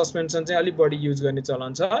इमल्सन र सस्पेन्सन चाहिँ अलिक बढी युज गर्ने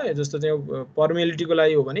चलन छ। जस्तो चाहिँ पर्मेलिटीको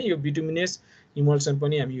लागि हो भने यो बिटुमिनेस इमल्सन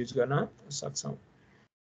पनि हामी युज गर्न सक्छौँ।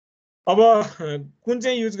 अब कुन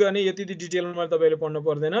चाहिँ युज गर्ने यति डिटेलमा तपाईँले पढ्नु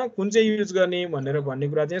पर्दैन। कुन चाहिँ युज गर्ने भनेर भन्ने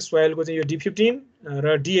कुरा चाहिँ सोइलको चाहिँ यो D15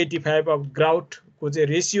 र D85 अफ ग्राउटको चाहिँ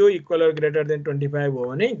ratio equal or greater than 25 हो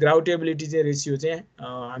भने ग्राउटेबिलिटी चाहिँ रेसियो चाहिँ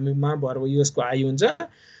हामीमा भर यसको हाई हुन्छ।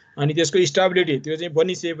 अनि त्यसको स्टेबिलिटी त्यो चाहिँ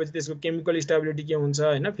बनिसकेपछि त्यसको केमिकल स्टेबिलिटी के हुन्छ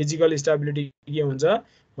होइन, फिजिकल स्टेबिलिटी के हुन्छ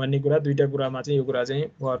भन्ने कुरा, दुईटा कुरामा चाहिँ यो कुरा चाहिँ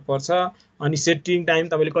भर पर्छ। अनि सेटिङ टाइम,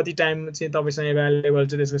 तपाईँले कति टाइम चाहिँ तपाईँसँग एभाइलेबल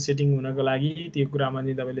छ त्यसको सेटिङ हुनको लागि, त्यो कुरामा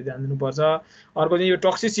चाहिँ तपाईँले ध्यान दिनुपर्छ। अर्को चाहिँ यो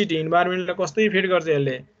टक्सिसिटी, इन्भाइरोमेन्टलाई कस्तो इफेक्ट गर्छ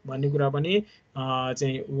यसले भन्ने कुरा पनि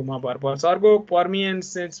चाहिँ उमा भर पर्छ। अर्को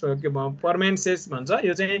पर्मिएन्सेस भन्छ।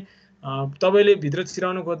 यो चाहिँ तपाईँले भित्र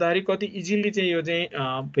छिराउनु खोज्दाखेरि कति इजिली चाहिँ यो चाहिँ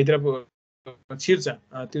भित्र छिर्छ,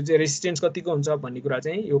 त्यो चाहिँ रेसिस्टेन्स कतिको हुन्छ भन्ने कुरा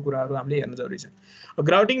चाहिँ यो कुराहरू हामीले हेर्न जरुरी छ।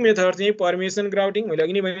 ग्राउटिङ मेथड चाहिँ पर्मेसन ग्राउटिङ, मैले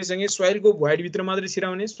अघि नै भनिसकेँ, सोइलको भोइडभित्र मात्रै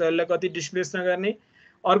छिराउने, सोइललाई कति डिस्प्लेस नगर्ने।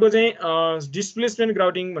 अर्को चाहिँ डिस्प्लेसमेन्ट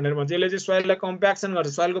ग्राउटिङ भनेर भन्छ। यसले चाहिँ सोइललाई कम्प्याक्सन गर्छ,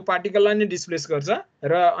 सोइलको पार्टिकललाई नै डिस्प्लेस गर्छ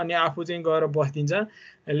र अनि आफू चाहिँ गएर बस्दिन्छ,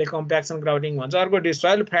 यसले कम्प्याक्सन ग्राउटिङ भन्छ। अर्को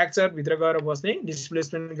सोइल फ्र्याक्चर भित्र गएर बस्ने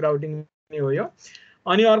डिस्प्लेसमेन्ट ग्राउटिङ नै हो यो।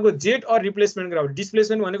 अनि अर्को jet or replacement grout,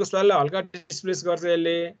 displacement भनेको सोइललाई हल्का डिस्प्लेस गर्छ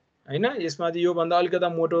यसले हैन। यसमा चाहिँ यो भन्दा अलिकति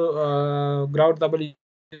मोटो ग्राउट तपाईले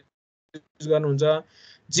युज गर्नुहुन्छ।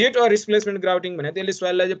 जेट अर रिप्लेसमेन्ट ग्राउटिङ भने त्यसले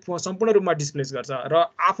सोइललाई चाहिँ सम्पूर्ण रूपमा डिस्प्लेस गर्छ र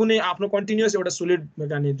आफू नै आफ्नो कन्टिन्युअस एउटा सोलिड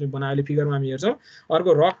मेकानिजम बनायो फिगरमा हामी हेर्छौँ।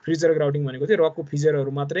 अर्को रक फ्रिजर ग्राउटिङ भनेको चाहिँ रकको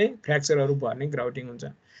फिजरहरू मात्रै फ्र्याक्चरहरू भर्ने ग्राउटिङ हुन्छ।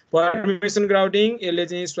 परमेसन ग्राउटिङ यसले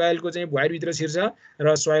चाहिँ सोइलको चाहिँ भोइड भित्र छिर्छ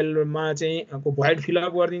र सोइलमा चाहिँ भोइड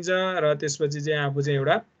फिलअप गरिदिन्छ र त्यसपछि चाहिँ आफू चाहिँ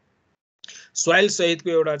एउटा सोइल सहितको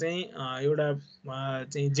एउटा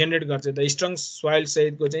चाहिँ जेनेरेट गर्छ, द स्ट्रङ सोइल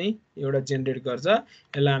सहितको चाहिँ एउटा जेनेरेट गर्छ।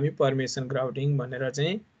 यसलाई हामी परमेसन ग्राउटिङ भनेर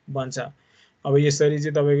चाहिँ भन्छ। अब यसरी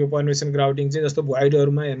चाहिँ तपाईको परमेसन ग्राउटिङ चाहिँ जस्तो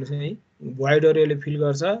भोइडहरुमा हेर्नुस् है, भोइडहरु यसले फिल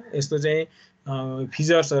गर्छ, यस्तो चाहिँ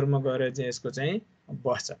फिजर्सहरुमा गएर चाहिँ यसको चाहिँ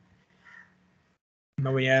बस्छ।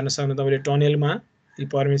 अब यहाँ हेर्न सक्नु तपाईले टनेलमा यी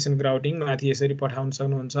परमेसन ग्राउटिङ माथि यसरी पठाउन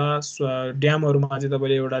सक्नुहुन्छ। ड्यामहरुमा चाहिँ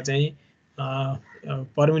तपाईले एउटा चाहिँ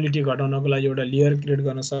पर्मिलिटी घटाउनको लागि एउटा लेयर क्रिएट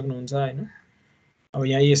गर्न सक्नुहुन्छ हैन। अब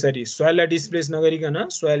यहाँ यसरी सोइललाई डिस्प्लेस नगरिकन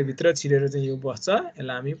सोइल भित्र छिरेर चाहिँ यो बस्छ,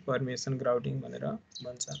 यसलाई हामी परमेसन ग्राउटिङ भनेर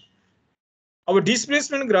भन्छ। अब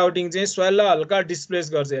डिस्प्लेसमेन्ट ग्राउटिङ चाहिँ सोइललाई हल्का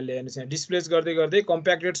डिस्प्लेस गर्छ। यसले हेर्नुस् यहाँ डिस्प्लेस गर्दै गर्दै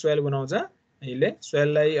कम्प्याक्टेड सोइल बनाउँछ। यसले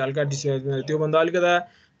सोइललाई हल्का डिस्प्लेस, त्यो भन्दा अलिकता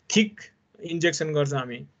थिक इन्जेक्सन गर्छ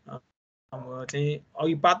हामी। अब चाहिँ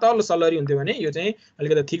अघि पातलो सलरी हुन्थ्यो भने यो चाहिँ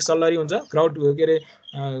अलिकता थिक सलरी हुन्छ। ग्राउट के अरे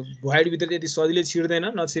भोइड भित्र त्यति सजिलै छिर्दैन,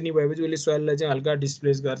 नछिर्ने भएपछि उसले सोइललाई चाहिँ हल्का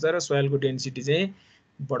डिस्प्लेस गर्छ र सोइलको डेन्सिटी चाहिँ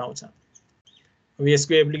बढाउँछ। अब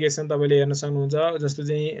यसको एप्लिकेसन तपाईले हेर्न सक्नुहुन्छ। जस्तो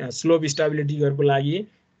चाहिँ स्लोप स्टेबिलिटीहरुको लागि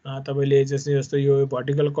तपाईले जस्तो यो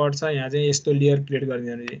भर्टिकल कट छ, यहाँ चाहिँ यस्तो लेयर क्रिएट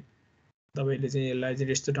गरिदिनु पर्छ। तपाईले चाहिँ यसलाई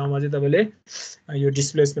चाहिँ यस्तो ठाउँमा चाहिँ तपाईले यो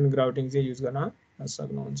डिस्प्लेसमेन्ट ग्राउटिङ चाहिँ युज गर्न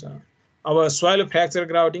सक्नुहुन्छ। अब सोइल फ्र्याक्चर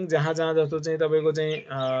ग्राउटिङ जहाँ जस्तो चाहिँ तपाईको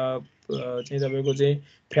चाहिँ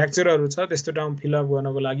फ्र्याक्चरहरु छ त्यस्तो ठाउँ फिलअप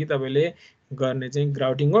गर्नको लागि तपाईले गर्ने चाहिँ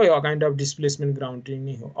ग्राउटिङ हो। यो काइन्ड अफ डिस्प्लेसमेन्ट ग्राउटिङ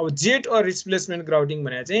नै हो। अब जेट अर रिप्लेसमेन्ट ग्राउटिङ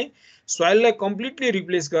भने चाहिँ सोइललाई कम्प्लिटली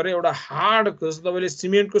रिप्लेस गरेर एउटा हार्ड, जस्तो तपाईले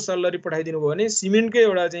सिमेन्टको सलरी पठाइदिनु भयो भने सिमेन्टकै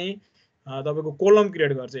एउटा चाहिँ तपाईको कोलम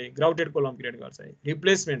क्रिएट गर्छ, ग्राउटेड कोलम क्रिएट गर्छ।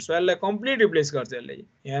 रिप्लेसमेन्ट सोइललाई कम्प्लिट रिप्लेस गर्छ यसले।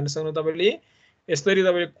 यहाँ हेर्न सक्नु तपाईले यसरी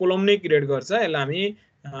तपाईले कोलम नै क्रिएट गर्छ। यसलाई हामी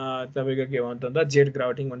तपाईको के भन्छ त जेट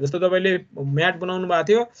ग्राउटिङ भन्छ। जस्तो तपाईले म्याट बनाउनु भएको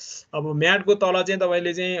थियो, अब म्याटको तल चाहिँ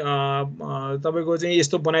तपाईले चाहिँ तपाईको चाहिँ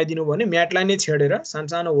यस्तो बनाइदिनु भयो भने म्याटलाई नै छेडेर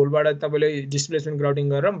सानो होलबाट तपाईले डिस्प्लेसमेन्ट ग्राउटिङ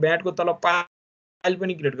गरेर म्याटको तल पाइल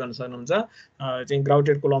पनि क्रिएट गर्न सक्नुहुन्छ, चाहिँ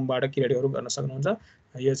ग्राउटेड कोलमबाट क्रिएटहरु गर्न सक्नुहुन्छ।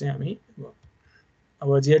 यो चाहिँ हामी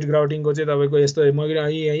अब जेट ग्राउटिङको चाहिँ तपाईको यस्तो है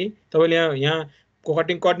तपाईले यहाँ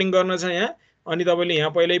कटिङ गर्न छ यहाँ, अनि तपाईले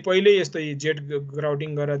यहाँ पहिल्यै यस्तो जेट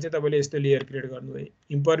ग्राउटिङ गरेर चाहिँ तपाईले यस्तो लेयर क्रिएट गर्नुभयो,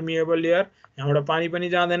 इम्परमिएबल लेयर। यहाँबाट पानी पनि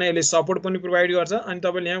जाँदैन, यसले सपोर्ट पनि प्रोभाइड गर्छ। अनि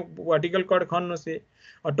तपाईले यहाँ भर्टिकल कट खन्नुस्,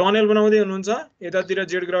 टनल बनाउँदै हुनुहुन्छ, यतातिर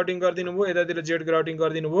जेट ग्राउटिङ गरिदिनु भयो, यतातिर जेट ग्राउटिङ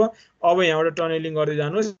गरिदिनु भयो। अब यहाँबाट टनलिङ गर्दै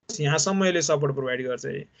जानुस्, यहाँसम्म यसले सपोर्ट प्रोभाइड गर्छ।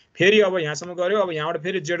 फेरि अब यहाँसम्म गर्यो, अब यहाँबाट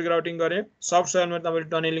फेरि जेट ग्राउटिङ गरे, सफ्ट सोइलमा तपाईले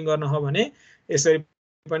टनलिङ गर्न हो भने यसरी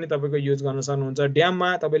पनि तपाईको युज गर्न सक्नुहुन्छ। ड्याममा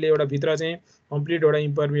तपाईले एउटा भित्र चाहिँ कम्प्लिट एउटा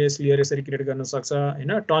इम्परभियस लेयर यसरी क्रिएट गर्न सक्छ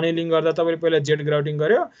हैन। टनलिङ गर्दा तपाईले पहिला जेट ग्राउटिङ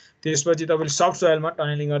गर्यो, त्यसपछि तपाईले सफ्ट सोइलमा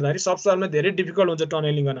टनलिङ गर्दाखेरि सफ्ट सोइलमा धेरै डिफिकल्ट हुन्छ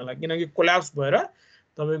टनलिङ गर्नलाई, किनकि कोल्याप्स भएर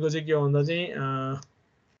तपाईको चाहिँ के भन्दा चाहिँ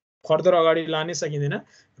फर्दर अगाडि लानै सकिँदैन।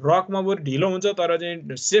 रकमा बरु ढिलो हुन्छ तर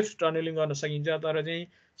चाहिँ सेफ टनलिङ गर्न सकिन्छ, तर चाहिँ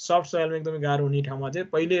सफ्ट सोइलमा एकदमै गाह्रो हुने ठाउँमा चाहिँ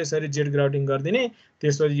पहिले यसरी जेट ग्राउटिङ गरिदिने,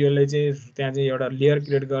 त्यसपछि यसले चाहिँ त्यहाँ चाहिँ एउटा लेयर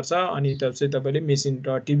क्रिएट गर्छ। अनि त्यसपछि तपाईले मेसिन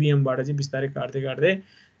टिबिएमबाट चाहिँ बिस्तारै काट्दै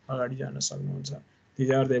अगाडि जान सक्नुहुन्छ।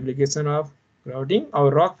 These are the application of ग्राउटिङ। अब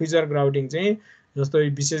रक फिजर ग्राउटिङ चाहिँ जस्तो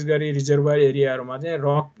विशेष गरी रिजर्भर एरियाहरुमा चाहिँ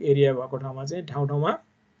रक एरिया भएको ठाउँमा चाहिँ ठाउँमा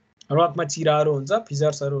रकमा चिराहरु हुन्छ,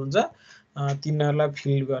 फिजर्सहरु हुन्छ, तिनीहरुलाई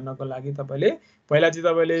फिल गर्नको लागि तपाईले पहिला चाहिँ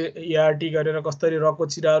तपाईले एआरटी गरेर कसरी रकको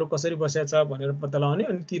चिराहरु कसरी बसेको छ भनेर पत्ता लगाउने,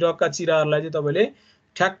 अनि ती रकका चिराहरुलाई चाहिँ तपाईले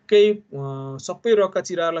ठ्याक्कै सबै रकका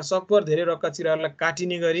चिराहरुलाई सकभर धेरै रकका चिराहरुलाई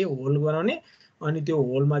काटिने गरी होल बनाउने, अनि त्यो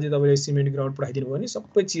होलमा चाहिँ तपाईले सिमेन्ट ग्राउट पठाइदिनु भयो भने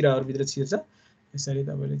सबै चिराहरु भित्र छिर्छ। यसरी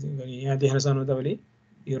तपाईले चाहिँ यहाँ देख्न सक्नुहुन्छ तपाईले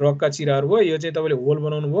यो रकका चिराहरु हो, यो चाहिँ तपाईले होल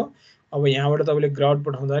बनाउनु भयो। अब यहाँबाट तपाईले ग्राउट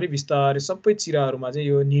पठाउँदाखेरि बिस्तारै सबै चिराहरुमा चाहिँ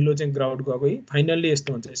यो निलो चाहिँ ग्राउट गएको फाइनल्ली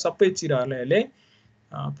यस्तो हुन्छ, सबै चिराहरुलाई यसले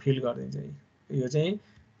फिल गरिदिन्छ। यो चाहिँ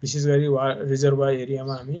विशेष गरी रिजर्भर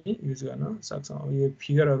एरियामा हामी युज गर्न सक्छौं। अब यो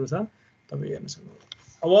फिगरहरु छ तपाई हेर्न सक्नुहुन्छ।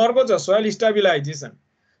 अब अर्को छ सोइल स्टेबिलाइजेसन।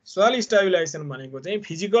 सोइल स्टेबिलाइजेसन भनेको चाहिँ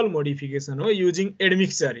फिजिकल मोडिफिकेसन हो युजिङ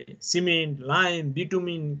एडमिक्सचर, सिमेन्ट, लाइम,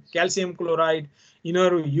 बिटुमिन, क्याल्सियम क्लोराइड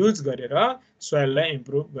यिनीहरु युज गरेर सोइललाई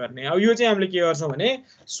इम्प्रुभ गर्ने। अब यो चाहिँ हामीले के गर्छौँ भने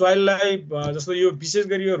सोइललाई जस्तो यो विशेष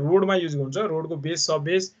गरी यो रोडमा युज हुन्छ, रोडको बेस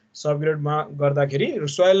सबग्रेडमा गर्दाखेरि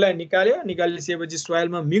सोइललाई निकालिसकेपछि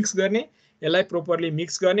सोइलमा मिक्स गर्ने, यसलाई प्रोपरली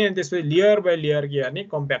मिक्स गर्ने अनि त्यसपछि लेयर बाई लेयर के गर्ने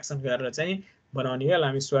कम्प्याक्सन गरेर चाहिँ बनाउने यसलाई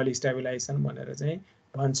हामी सोइल स्टेबिलाइजेसन भनेर चाहिँ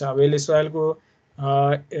भन्छ। अब यसले सोइलको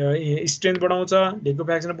स्ट्रेन्थ बढाउँछ,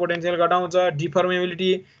 लिक्विफेक्सन पोटेन्सियल घटाउँछ,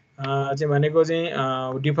 डिफर्मेबिलिटी चाहिँ भनेको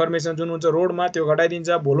चाहिँ डिफर्मेसन जुन हुन्छ रोडमा त्यो घटाइदिन्छ,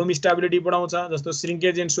 भोल्युम स्टेबिलिटी बढाउँछ, जस्तो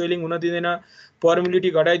श्रिङ्केज एन्ड स्वेलिङ हुन दिँदैन, पर्मिलिटी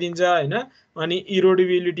घटाइदिन्छ हैन, अनि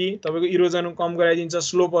इरोडिबिलिटी तपाईँको इरोजन कम गराइदिन्छ,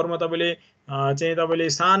 स्लोपहरुमा तपाईँले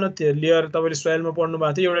सानो लेयर तपाईँले सोइलमा पढ्नु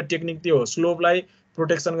भएको थियो एउटा टेक्निक त्यो हो, स्लोपलाई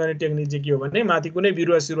प्रोटेक्सन गर्ने टेक्निक चाहिँ के हो भने माथि कुनै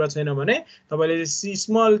बिरुवा सिरुवा छैन भने तपाईँले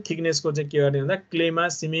स्मल थिकनेसको चाहिँ के गर्ने भन्दा क्लेमा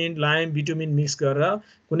सिमेन्ट लाइम बिटुमिन मिक्स गरेर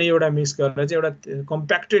कुनै एउटा मिक्स गरेर चाहिँ एउटा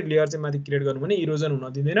कम्प्याक्टेड लेयर चाहिँ माथि क्रिएट गर्नु भने इरोजन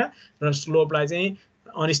हुन दिँदैन र स्लोपलाई चाहिँ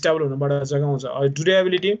अनस्टेबल हुनबाट जोगाउँछ।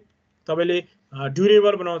 ड्युरेबिलिटी तपाईँले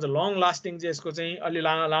ड्युरेबल बनाउँछ, लङ लास्टिङ चाहिँ यसको चाहिँ अलि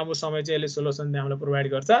लामो समय चाहिँ यसले सोल्युसन हामीलाई प्रोभाइड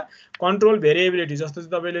गर्छ। कन्ट्रोल भेरिएबिलिटी जस्तो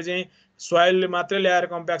चाहिँ तपाईँले चाहिँ सोइल मात्रै ल्याएर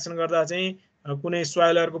कम्प्याक्सन गर्दा चाहिँ कुनै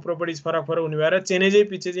सोइलहरुको प्रोपर्टिज फरक हुने भएर चेन्जै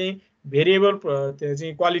पछि चाहिँ भेरिएबल त्यो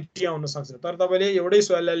चाहिँ क्वालिटी आउन सक्छ। तर तपाईँले एउटै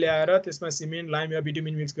सोइललाई ल्याएर त्यसमा सिमेन्ट लाइम या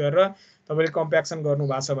बिटुमिन मिक्स गरेर तपाईँले कम्प्याक्सन गर्नु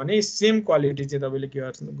भएको छ भने सेम क्वालिटी चाहिँ तपाईँले के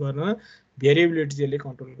गर्न भेरिएबिलिटी चाहिँ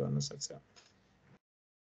कन्ट्रोल गर्न सक्छ।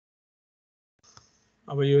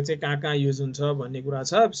 अब यो चाहिँ कहाँ युज हुन्छ भन्ने कुरा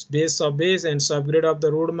छ, base sub base and subgrade of the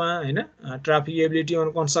रोडमा हैन, ट्राफिकेबिलिटी अन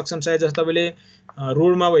कन्स्ट्रक्सन साइड जस्तो तपाईँले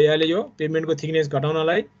रोडमा भइहाल्यो यो पेभमेन्टको थिकनेस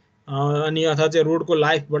घटाउनलाई अनि अथवा चाहिँ रोडको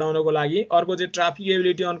लाइफ बढाउनको लागि। अर्को चाहिँ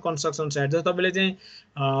ट्राफिकेबिलिटी अन कन्स्ट्रक्सन साइड जस्तो तपाईँले चाहिँ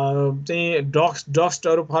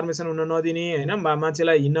डस्टहरु फर्मेसन हुन नदिने हैन,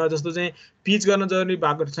 मान्छेलाई हिँड्न जस्तो चाहिँ पिच गर्न जरुरी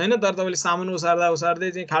भएको छैन, तर तपाईँले सामान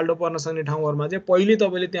उसार्दै चाहिँ खाल्डो पर्न सक्ने ठाउँहरुमा चाहिँ पहिले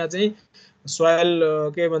तपाईँले त्यहाँ चाहिँ सोइल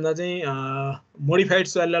के भन्दा चाहिँ मोडिफाइड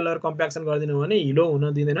सोइललाई कम्प्याक्सन गरिदिनु भने हिलो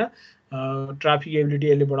हुन दिँदैन, ट्राफिकेबिलिटी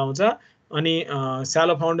यसले बढाउँछ। अनि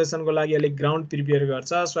स्यालो फाउन्डेसनको लागि यसले ग्राउन्ड प्रिपेयर गर्छ,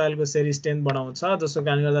 सोइलको सेरी स्ट्रेन्थ बढाउँछ, जसको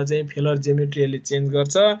कारणले गर्दा चाहिँ फेलर जियोमेट्री यसले चेन्ज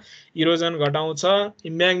गर्छ, इरोजन घटाउँछ,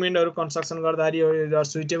 इम्ब्याङ्कमेन्टहरु कन्स्ट्रक्सन गर्दाखेरि यो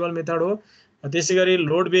सुइटेबल मेथड हो। त्यसैगरी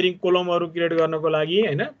लोड बेरिङ कोलमहरु क्रिएट गर्नको लागि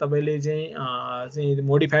हैन तपाईले चाहिँ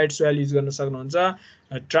मोडिफाइड सोइल युज गर्न सक्नुहुन्छ।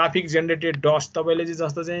 ट्राफिक जेनरेटेड डस्ट तपाईले चाहिँ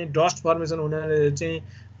जस्तो चाहिँ डस्ट फर्मेसन हुने चाहिँ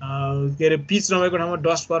के अरे पिच नभएको ठाउँमा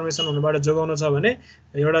डस्ट फर्मेसन हुनबाट जोगाउन छ भने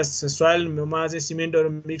एउटा सोइलमा चाहिँ सिमेन्टहरु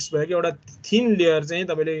मिक्स भएको एउटा थिन लेयर चाहिँ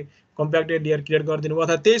तपाईले कम्प्याक्टेड लेयर क्रिएट गरिदिनु भयो,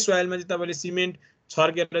 अथवा त्यही सोइलमा चाहिँ तपाईले सिमेन्ट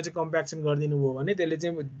छर्केर चाहिँ कम्प्याक्सन गरिदिनु भयो भने त्यसले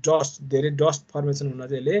चाहिँ धेरै डस्ट फर्मेसन हुन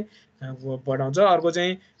चाहिँ यसले बढाउँछ। अर्को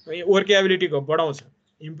चाहिँ वर्केबिलिटी बढाउँछ,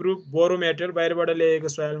 इम्प्रुभ बोरो मेटेरियल बाहिरबाट ल्याएको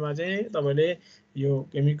सोइलमा चाहिँ तपाईले यो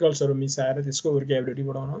केमिकल्सहरु मिसाएर त्यसको वर्केबिलिटी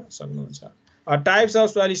बढाउन सक्नुहुन्छ। टाइप्स अफ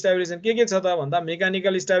सोइल स्टेबिलाइजेसन के छ त भन्दा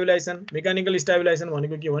मेकानिकल स्टेबिलाइजेसन। मेकानिकल स्टेबिलाइजेसन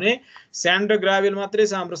भनेको के भने स्यान्ड र ग्राभेल मात्रै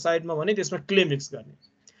छ हाम्रो साइडमा भने त्यसमा क्ले मिक्स गर्ने,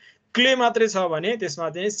 क्ले मात्रै छ भने त्यसमा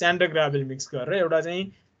चाहिँ स्यान्ड र ग्राभेल मिक्स गरेर एउटा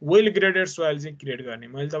चाहिँ वेल ग्रेडेड सोइल चाहिँ क्रिएट गर्ने।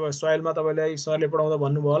 मैले तपाईँ सोइलमा तपाईँलाई सरले पढाउँदा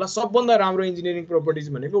भन्नुभयो होला सबभन्दा राम्रो इन्जिनियरिङ प्रोपर्टिज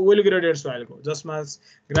भनेको वेल ग्रेडेड सोइलको, जसमा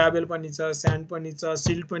ग्राभेल पनि छ, स्यान्ड पनि छ,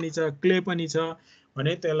 सिल्ट पनि छ, क्ले पनि छ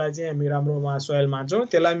भने त्यसलाई चाहिँ हामी राम्रो सोइल मान्छौँ।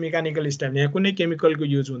 त्यसलाई मेकानिकल स्टेबिलाइजेसन, यहाँ कुनै केमिकलको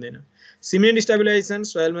युज हुँदैन। सिमेन्ट स्टेबिलाइजेसन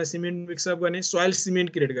सोइलमा सिमेन्ट मिक्सअप गर्ने, सोइल सिमेन्ट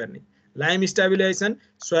क्रिएट गर्ने। लाइम स्टेबिलाइजेसन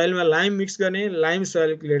सोइलमा लाइम मिक्स गर्ने, लाइम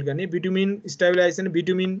सोइल क्रिएट गर्ने। बिटुमिन स्टेबिलाइजेसन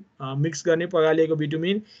बिटुमिन मिक्स गर्ने, पगालिएको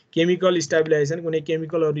बिटुमिन। केमिकल स्टेबिलाइजेसन कुनै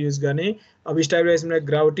केमिकलहरु युज गर्ने। अब स्टेबिलाइजेसनमा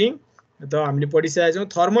ग्राउटिङ त हामीले पढिसकेका छौँ।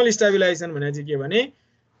 थर्मल स्टेबिलाइजेसन भने चाहिँ के भने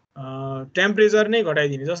टेम्परेचर नै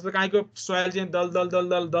घटाइदिने, जस्तो काहीको सोइल चाहिँ दल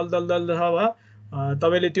छ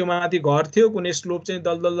तपाईले त्यो माथि घर थियो कुनै स्लोप चाहिँ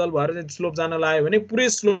दल भएर चाहिँ स्लोप जान लाग्यो भने पुरै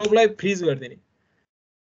स्लोपलाई फ्रिज गरिदिने,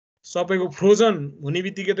 सबैको फ्रोजन हुने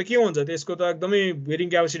बित्तिकै त के हुन्छ त्यसको त एकदमै बेरिङ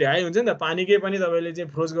क्यापेसिटी हाई हुन्छ नि त, पानीकै पनि तपाईले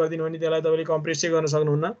चाहिँ फ्रोज गरिदिनु भने त्यसलाई तपाईले कम्प्रेस गर्न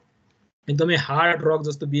सक्नुहुन्न, एकदमै हार्ड रक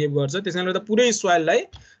जस्तो बिहेभ गर्छ। त्यसैले गर्दा पुरै सोइललाई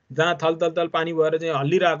जहाँ थल पानी भएर चाहिँ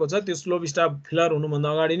हल्लिरहेको छ त्यो स्लोप स्टाफ फिलर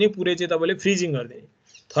हुनुभन्दा अगाडि नै पुरै चाहिँ तपाईले फ्रिजिङ गरिदिने,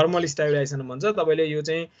 थर्मल स्टेबिलाइजेसन भन्छ। तपाईले यो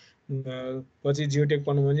चाहिँ पछि जियोटेक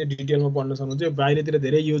पढ्नु भने डिटेलमा पढ्न सक्नुहुन्छ, यो बाहिरतिर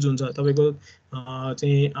धेरै युज हुन्छ। तपाईको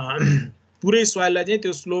चाहिँ पुरै सोइललाई चाहिँ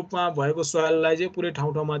त्यो स्लोपमा भएको सोइललाई चाहिँ पुरै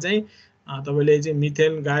ठाउँमा चाहिँ तपाईले चाहिँ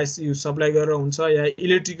मिथेन ग्यास युज सप्लाई गरेर हुन्छ या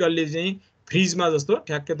इलेक्ट्रिकलले चाहिँ फ्रिजमा जस्तो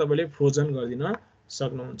ठ्याक्कै तपाईले फ्रोजन गरिदिन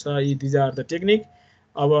सक्नुहुन्छ। यी दिज आर द टेक्निक।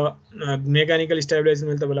 अब मेकानिकल स्टेबिलाइजेसन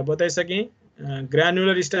मैले तपाईलाई बताइसकेँ।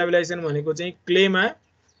 ग्रानुलर स्टेबिलाइजेसन भनेको चाहिँ क्लेमा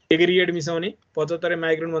एग्रिगेट मिसाउने, 75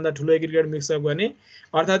 माइक्रोन भन्दा ठुलो एग्रिगेट मिक्सअप गर्ने,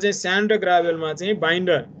 अर्थात् चाहिँ स्यान्ड र ग्राभेलमा चाहिँ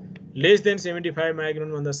बाइन्डर लेस देन 75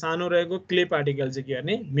 माइक्रोन भन्दा सानो रहेको क्ले पार्टिकल चाहिँ के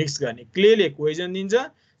गर्ने मिक्स गर्ने। क्लेले कोहेजन दिन्छ,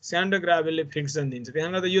 स्यान्ड र ग्राभलले फ्रिक्सन दिन्छ।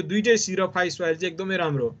 त्यसले गर्दा यो दुईटै सी र फाइ सोइल चाहिँ एकदमै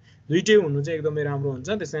राम्रो हो, दुईटै हुनु चाहिँ एकदमै राम्रो हुन्छ।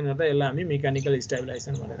 त्यसले गर्दा यसलाई हामी मेकानिकल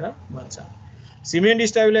स्टेबलाइजेसन भनेर भन्छ। सिमेन्ट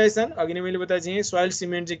स्टेबलाइजेसन अघि नै मैले बताएँ चाहिँ सोइल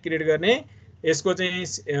सिमेन्ट चाहिँ क्रिएट गर्ने, यसको चाहिँ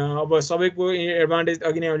अब सबैको एडभान्टेज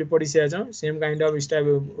अघि नै हामीले पढिसकेका छौँ। सेम काइन्ड अफ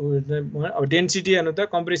अब डेन्सिटी हेर्नु त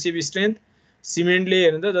कम्प्रेसिभ स्ट्रेन्थ सिमेन्टले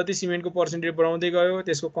हेर्नु त जति सिमेन्टको पर्सेन्टेज बढाउँदै गयो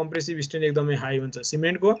त्यसको कम्प्रेसिभ स्ट्रेन्थ एकदमै हाई हुन्छ।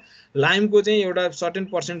 सिमेन्टको लाइमको चाहिँ एउटा सर्टेन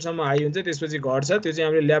पर्सेन्टसम्म हाई हुन्छ, त्यसपछि घट्छ। त्यो चाहिँ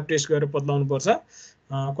हामीले ल्याब टेस्ट गरेर बदलाउनु पर्छ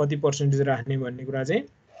कति पर्सेन्टेज राख्ने भन्ने कुरा चाहिँ।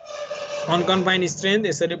 अनकन्फाइन्ड स्ट्रेन्थ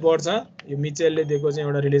यसरी बढ्छ, यो मिचेलले दिएको चाहिँ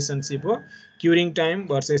एउटा रिलेसनसिप हो। क्युरिङ टाइम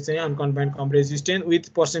भर्सेस चाहिँ अनकन्फाइन्ड compressive strength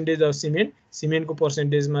with percentage of cement, सिमेन्टको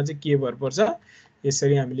पर्सेन्टेजमा चाहिँ के भर पर्छ,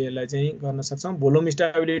 यसरी हामीले यसलाई चाहिँ गर्न सक्छौँ। भोल्युम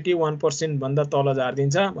स्टेबिलिटी 1% भन्दा तल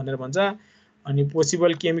झारिदिन्छ भनेर भन्छ। अनि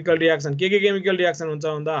पोसिबल केमिकल रियाक्सन, के केमिकल रियाक्सन हुन्छ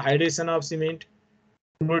भन्दा hydration of cement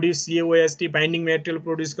produce CaOH binding material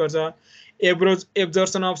produce गर्छ,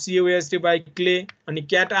 एब्जर्सन अफ CaOH बाई क्ले, अनि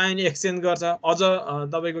क्याट आयन एक्सचेन्ज गर्छ। अझ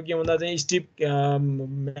तपाईँको के भन्दा चाहिँ स्टिप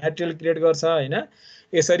मेटेरियल क्रिएट गर्छ होइन।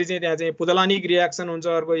 यसरी चाहिँ त्यहाँ चाहिँ पुदलानिक रियाक्सन हुन्छ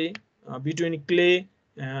अर्को between clay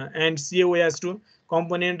and CaOH2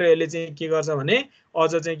 component, र यसले चाहिँ के गर्छ भने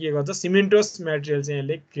अझ चाहिँ के गर्छ सिमेन्टस मेटेरियल चाहिँ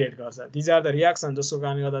यसले क्रिएट गर्छ। दिज आर द रियाक्सन जसको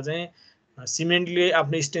कारणले गर्दा चाहिँ सिमेन्टले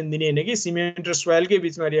आफ्नो स्ट्रेन्थ दिने होइन कि सिमेन्ट र सोइलकै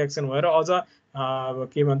बिचमा रियाक्सन भएर अझ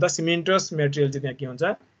के भन्छ सिमेन्टस मेटेरियल चाहिँ त्यहाँ के हुन्छ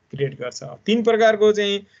क्रिएट गर्छ। 3 प्रकारको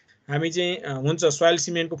चाहिँ हामी चाहिँ हुन्छ सोइल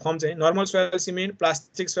सिमेन्टको फर्म चाहिँ normal soil cement,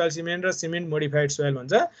 plastic soil cement र सिमेन्ट मोडिफाइड सोइल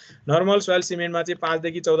भन्छ। नर्मल सोइल सिमेन्टमा चाहिँ 5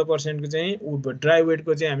 देखि 14% को चाहिँ ड्राई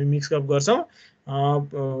वेटको चाहिँ हामी मिक्सअप गर्छौँ।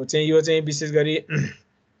 चाहिँ यो चाहिँ विशेष गरी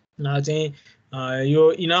चाहिँ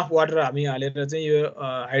यो इनफ वाटर हामी हालेर चाहिँ यो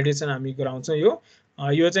हाइड्रेसन हामी गराउँछौँ।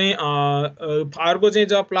 यो चाहिँ अर्को चाहिँ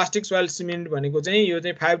जब प्लास्टिक सोइल सिमेन्ट भनेको चाहिँ यो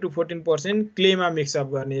चाहिँ 5 to 14% क्लेमा मिक्सअप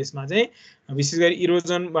गर्ने। यसमा चाहिँ विशेष गरी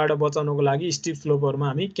इरोजनबाट बचाउनको लागि स्टिप स्लोपहरूमा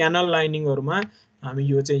हामी क्यानल लाइनिङहरूमा हामी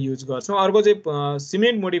यो चाहिँ युज गर्छौँ। अर्को चाहिँ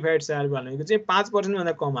सिमेन्ट मोडिफाइड सोइल भनेको चाहिँ 5%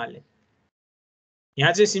 भन्दा कम हाल्ने।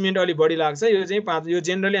 यहाँ चाहिँ सिमेन्ट अलिक बढी लाग्छ, यो चाहिँ 5, यो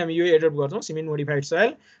जेनरली हामी यो एडप्ट गर्छौँ सिमेन्ट मोडिफाइड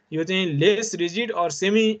सोइल। यो चाहिँ लेस रिजिड और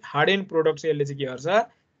सेमी हार्डेन प्रोडक्ट चाहिँ यसले चाहिँ के गर्छ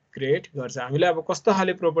क्रिएट गर्छ। हामीलाई अब कस्तो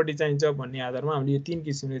खाले प्रोपर्टी चाहिन्छ भन्ने आधारमा हामीले यो 3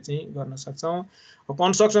 किसिमले चाहिँ गर्न सक्छौँ।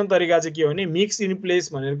 कन्स्ट्रक्सन तरिका चाहिँ के हो भने मिक्स इन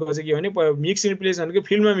प्लेस भनेको चाहिँ के हो भने मिक्स इन प्लेस भनेको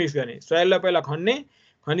फिल्डमा मिक्स गर्ने, सोइललाई पहिला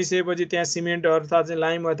खनिसकेपछि त्यहाँ सिमेन्ट अर्थात् चाहिँ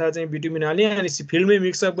लाइम अथवा चाहिँ बिटुमिन हाल्ने अनि फिल्डमै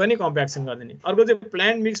मिक्सअप गर्ने, कम्प्याक्सन गरिदिने। अर्को चाहिँ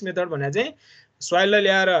प्लान्ट मिक्स मेथड भने चाहिँ सोइललाई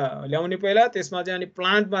ल्याउने पहिला, त्यसमा चाहिँ अनि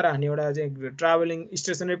प्लान्टमा राख्ने एउटा चाहिँ ट्राभलिङ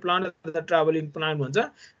स्टेसनरी प्लान्ट अथवा ट्राभलिङ प्लान्ट भन्छ।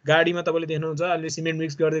 गाडीमा तपाईँले देख्नुहुन्छ अहिले सिमेन्ट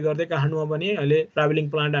मिक्स गर्दै गर्दै काठमाडौँमा पनि अहिले ट्राभलिङ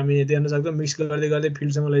प्लान्ट हामी देख्न सक्छौँ, मिक्स गर्दै गर्दै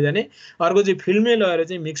फिल्डसम्म लैजाने। अर्को चाहिँ फिल्डमै लगेर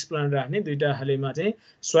चाहिँ मिक्स प्लान्ट राख्ने, दुईवटा खालेमा चाहिँ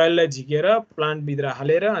सोइललाई झिकेर प्लान्टभित्र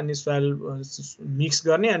हालेर अनि सोइल मिक्स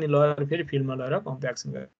गर्ने अनि लगेर फेरि फिल्डमा लगेर कम्प्याक्सन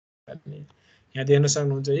गर्ने। यहाँ देख्न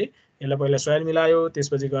सक्नुहुन्छ है, यसलाई पहिला सोइल मिलायो,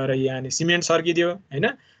 त्यसपछि गएर यहाँ सिमेन्ट सर्किदियो होइन।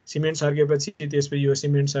 सिमेन्ट सर्केपछि त्यसपछि यो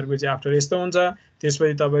सिमेन्ट सर्केपछि आफ्टर यस्तो हुन्छ।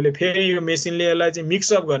 त्यसपछि तपाईँले फेरि यो मेसिनले यसलाई चाहिँ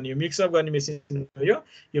मिक्सअप गर्ने, यो मिक्सअप गर्ने मेसिन हो।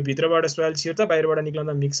 यो भित्रबाट सोइल छिर्छ, बाहिरबाट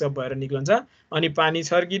निक्लँदा मिक्सअप भएर निक्लन्छ। अनि पानी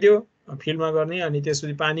छर्किदियो फिल्डमा गर्ने, अनि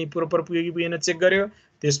त्यसपछि पानी प्रोपर पुग्यो कि पुगेन चेक गर्यो,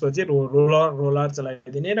 त्यसपछि रोलर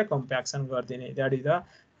चलाइदिने र कम्प्याक्सन गरिदिने। द्याट इज द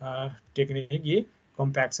टेक्निक कि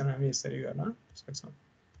कम्प्याक्सन हामी यसरी गर्न सक्छौँ।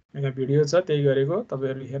 यहाँ भिडियो छ त्यही गरेको,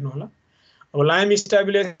 तपाईँहरू हेर्नु होला। अब लाइम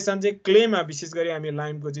स्टेबिलाइजेसन चाहिँ क्लेमा विशेष गरी हामी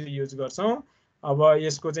लाइमको चाहिँ युज गर्छौँ। अब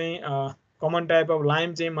यसको चाहिँ कमन टाइप अफ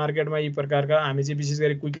लाइम चाहिँ मार्केटमा यी प्रकारका हामी चाहिँ विशेष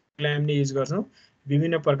गरी क्विक लाइम नै युज गर्छौँ।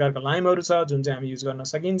 विभिन्न प्रकारका लाइमहरू छ जुन चाहिँ हामी युज गर्न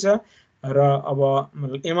सकिन्छ। र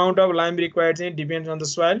अब एमाउन्ट अफ लाइम रिक्वायर्ड चाहिँ depends on the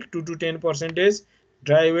soil, 2 to 10%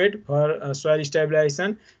 dry wait for soil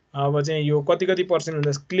stabilisation. अब चाहिँ यो कति पर्सेन्ट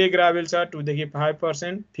हुन्छ, क्ले ग्राभेल छ 2 देखि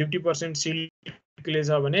 5%, 50% सिल्ट क्ले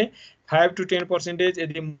छ भने 5 to 10%,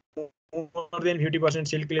 यदि more than 50%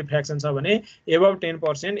 silt clay fraction छ भने एबभ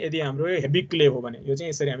 10% यदि हाम्रो हेभी क्ले हो भने यो चाहिँ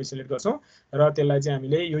यसरी हामी सिलेक्ट गर्छौँ। र त्यसलाई चाहिँ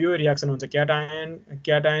हामीले यो रियाक्सन हुन्छ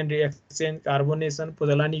क्याटायन रियाक्सन, कार्बोनेसन,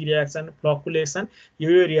 पोजोलानिक रियाक्सन, फ्लकुलेसन,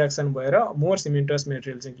 यो रियाक्सन भएर मोर सिमेन्टस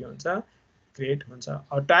मेटेरियल चाहिँ के हुन्छ क्रिएट हुन्छ।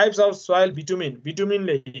 अब types of soil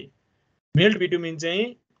बिटुमिनले melt bitumen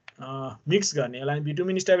चाहिँ मिक्स गर्ने, यसलाई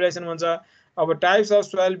बिटुमिन स्टेबिलाइजेसन भन्छ। अब टाइप्स अफ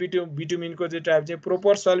सोइल बिटुमिनको चाहिँ टाइप चाहिँ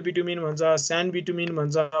प्रोपर सोइल बिटुमिन भन्छ, स्यान्ड बिटुमिन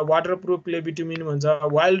भन्छ, वाटरप्रुफ क्ले बिटुमिन भन्छ,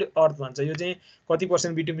 वाइल्ड अर्थ भन्छ। यो चाहिँ कति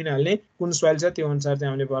पर्सेन्ट बिटुमिन हाल्ने कुन सोइल छ त्यो अनुसार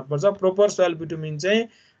चाहिँ हामीले भर पर्छ। प्रोपर सोइल बिटुमिन चाहिँ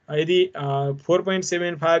यदि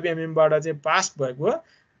 4.75 mm बाट चाहिँ पास्ट भएको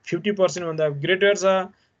 50% भन्दा ग्रेटर छ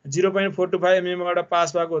 0.425 एमएबाट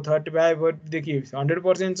पास भएको 35 देखि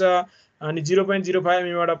 100% छ अनि 0.05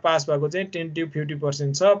 एमएबाट पास भएको चाहिँ 10 to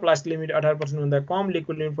 50% छ प्लास्टिक लिमिट 18% भन्दा कम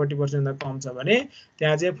लिक्विड लिमिट 40% भन्दा कम छ भने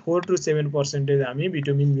त्यहाँ चाहिँ 4 to 7% हामी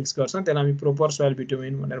बिटुमिन मिक्स गर्छौं त्यसलाई हामी प्रोपर सोइल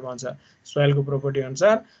बिटुमिन भनेर भन्छ सोइलको प्रोपर्टी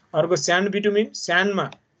अनुसार अर्को स्यान्ड बिटुमिन स्यान्डमा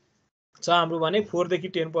छ हाम्रो भने 4 देखि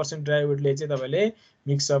 10% ड्राई वुडले चाहिँ तपाईले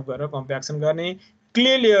मिक्स अप गरेर कम्प्याक्सन गर्ने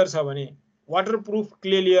क्ले लेयर छ भने वाटरप्रुफ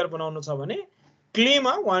क्ले लेयर बनाउनु छ भने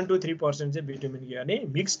क्लेमा 1 to 3% चाहिँ बिटुमिन गर्ने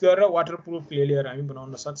मिक्स गरेर वाटरप्रुफ क्ले लेयर हामी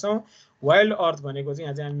बनाउन सक्छौं वाइल्ड अर्थ भनेको चाहिँ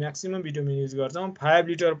यहाँ चाहिँ हामी म्याक्सिमम बिटुमिन युज गर्छौं 5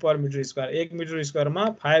 litre per metre square 1 metre स्क्वायरमा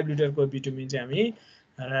 5 लिटरको bitumen चाहिँ हामी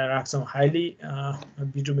राख्छौं हाइली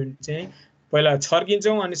बिटुमिन चाहिँ पहिला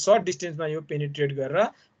छर्किन्छौं अनि सर्ट डिस्टेन्समा यो पेनिट्रेट गरेर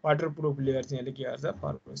वाटरप्रुफ लेयर चाहिँ यसले के गर्छ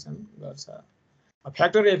फर्मेसन गर्छ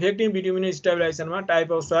factor इफेक्टिङ bitumen स्टेबलाइजेसनमा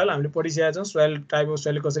type of soil हामीले पढिसकेका छौं सोइल टाइप अफ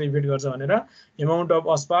सोइलले कसरी इफेक्ट गर्छ भनेर अमाउन्ट अफ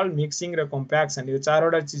अस्फाल्ट मिक्सिङ र कम्प्याक्सन यो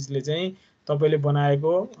चारवटा चीजले चाहिँ तपाईले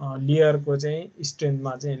बनाएको लेयरको चाहिँ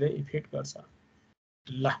स्ट्रेन्थमा चाहिँ यसले इफेक्ट गर्छ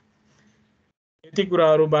ल यति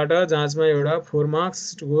कुराहरुबाट जाँचमा एउटा 4 मार्क्स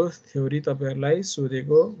को थ्योरी तपाईहरुलाई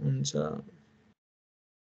सोधेको हुन्छ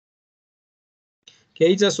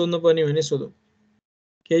केही छ सोध्नु पर्ने भने सोधौ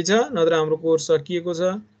केही छ नत्र हाम्रो कोर्स सकिएको छ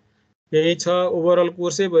केही छ ओभरअल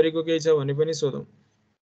कोर्सै भरिको केही छ भने पनि सोधौ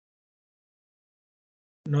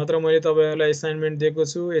नत्र मैले तपाईहरुलाई असाइनमेन्ट दिएको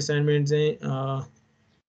छु असाइनमेन्ट चाहिँ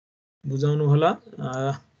बुझाउनु होला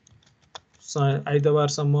आइतबार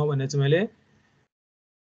सम्म भने चाहिँ मैले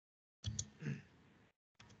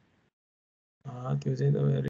त्यो चाहिँ तपाईहरु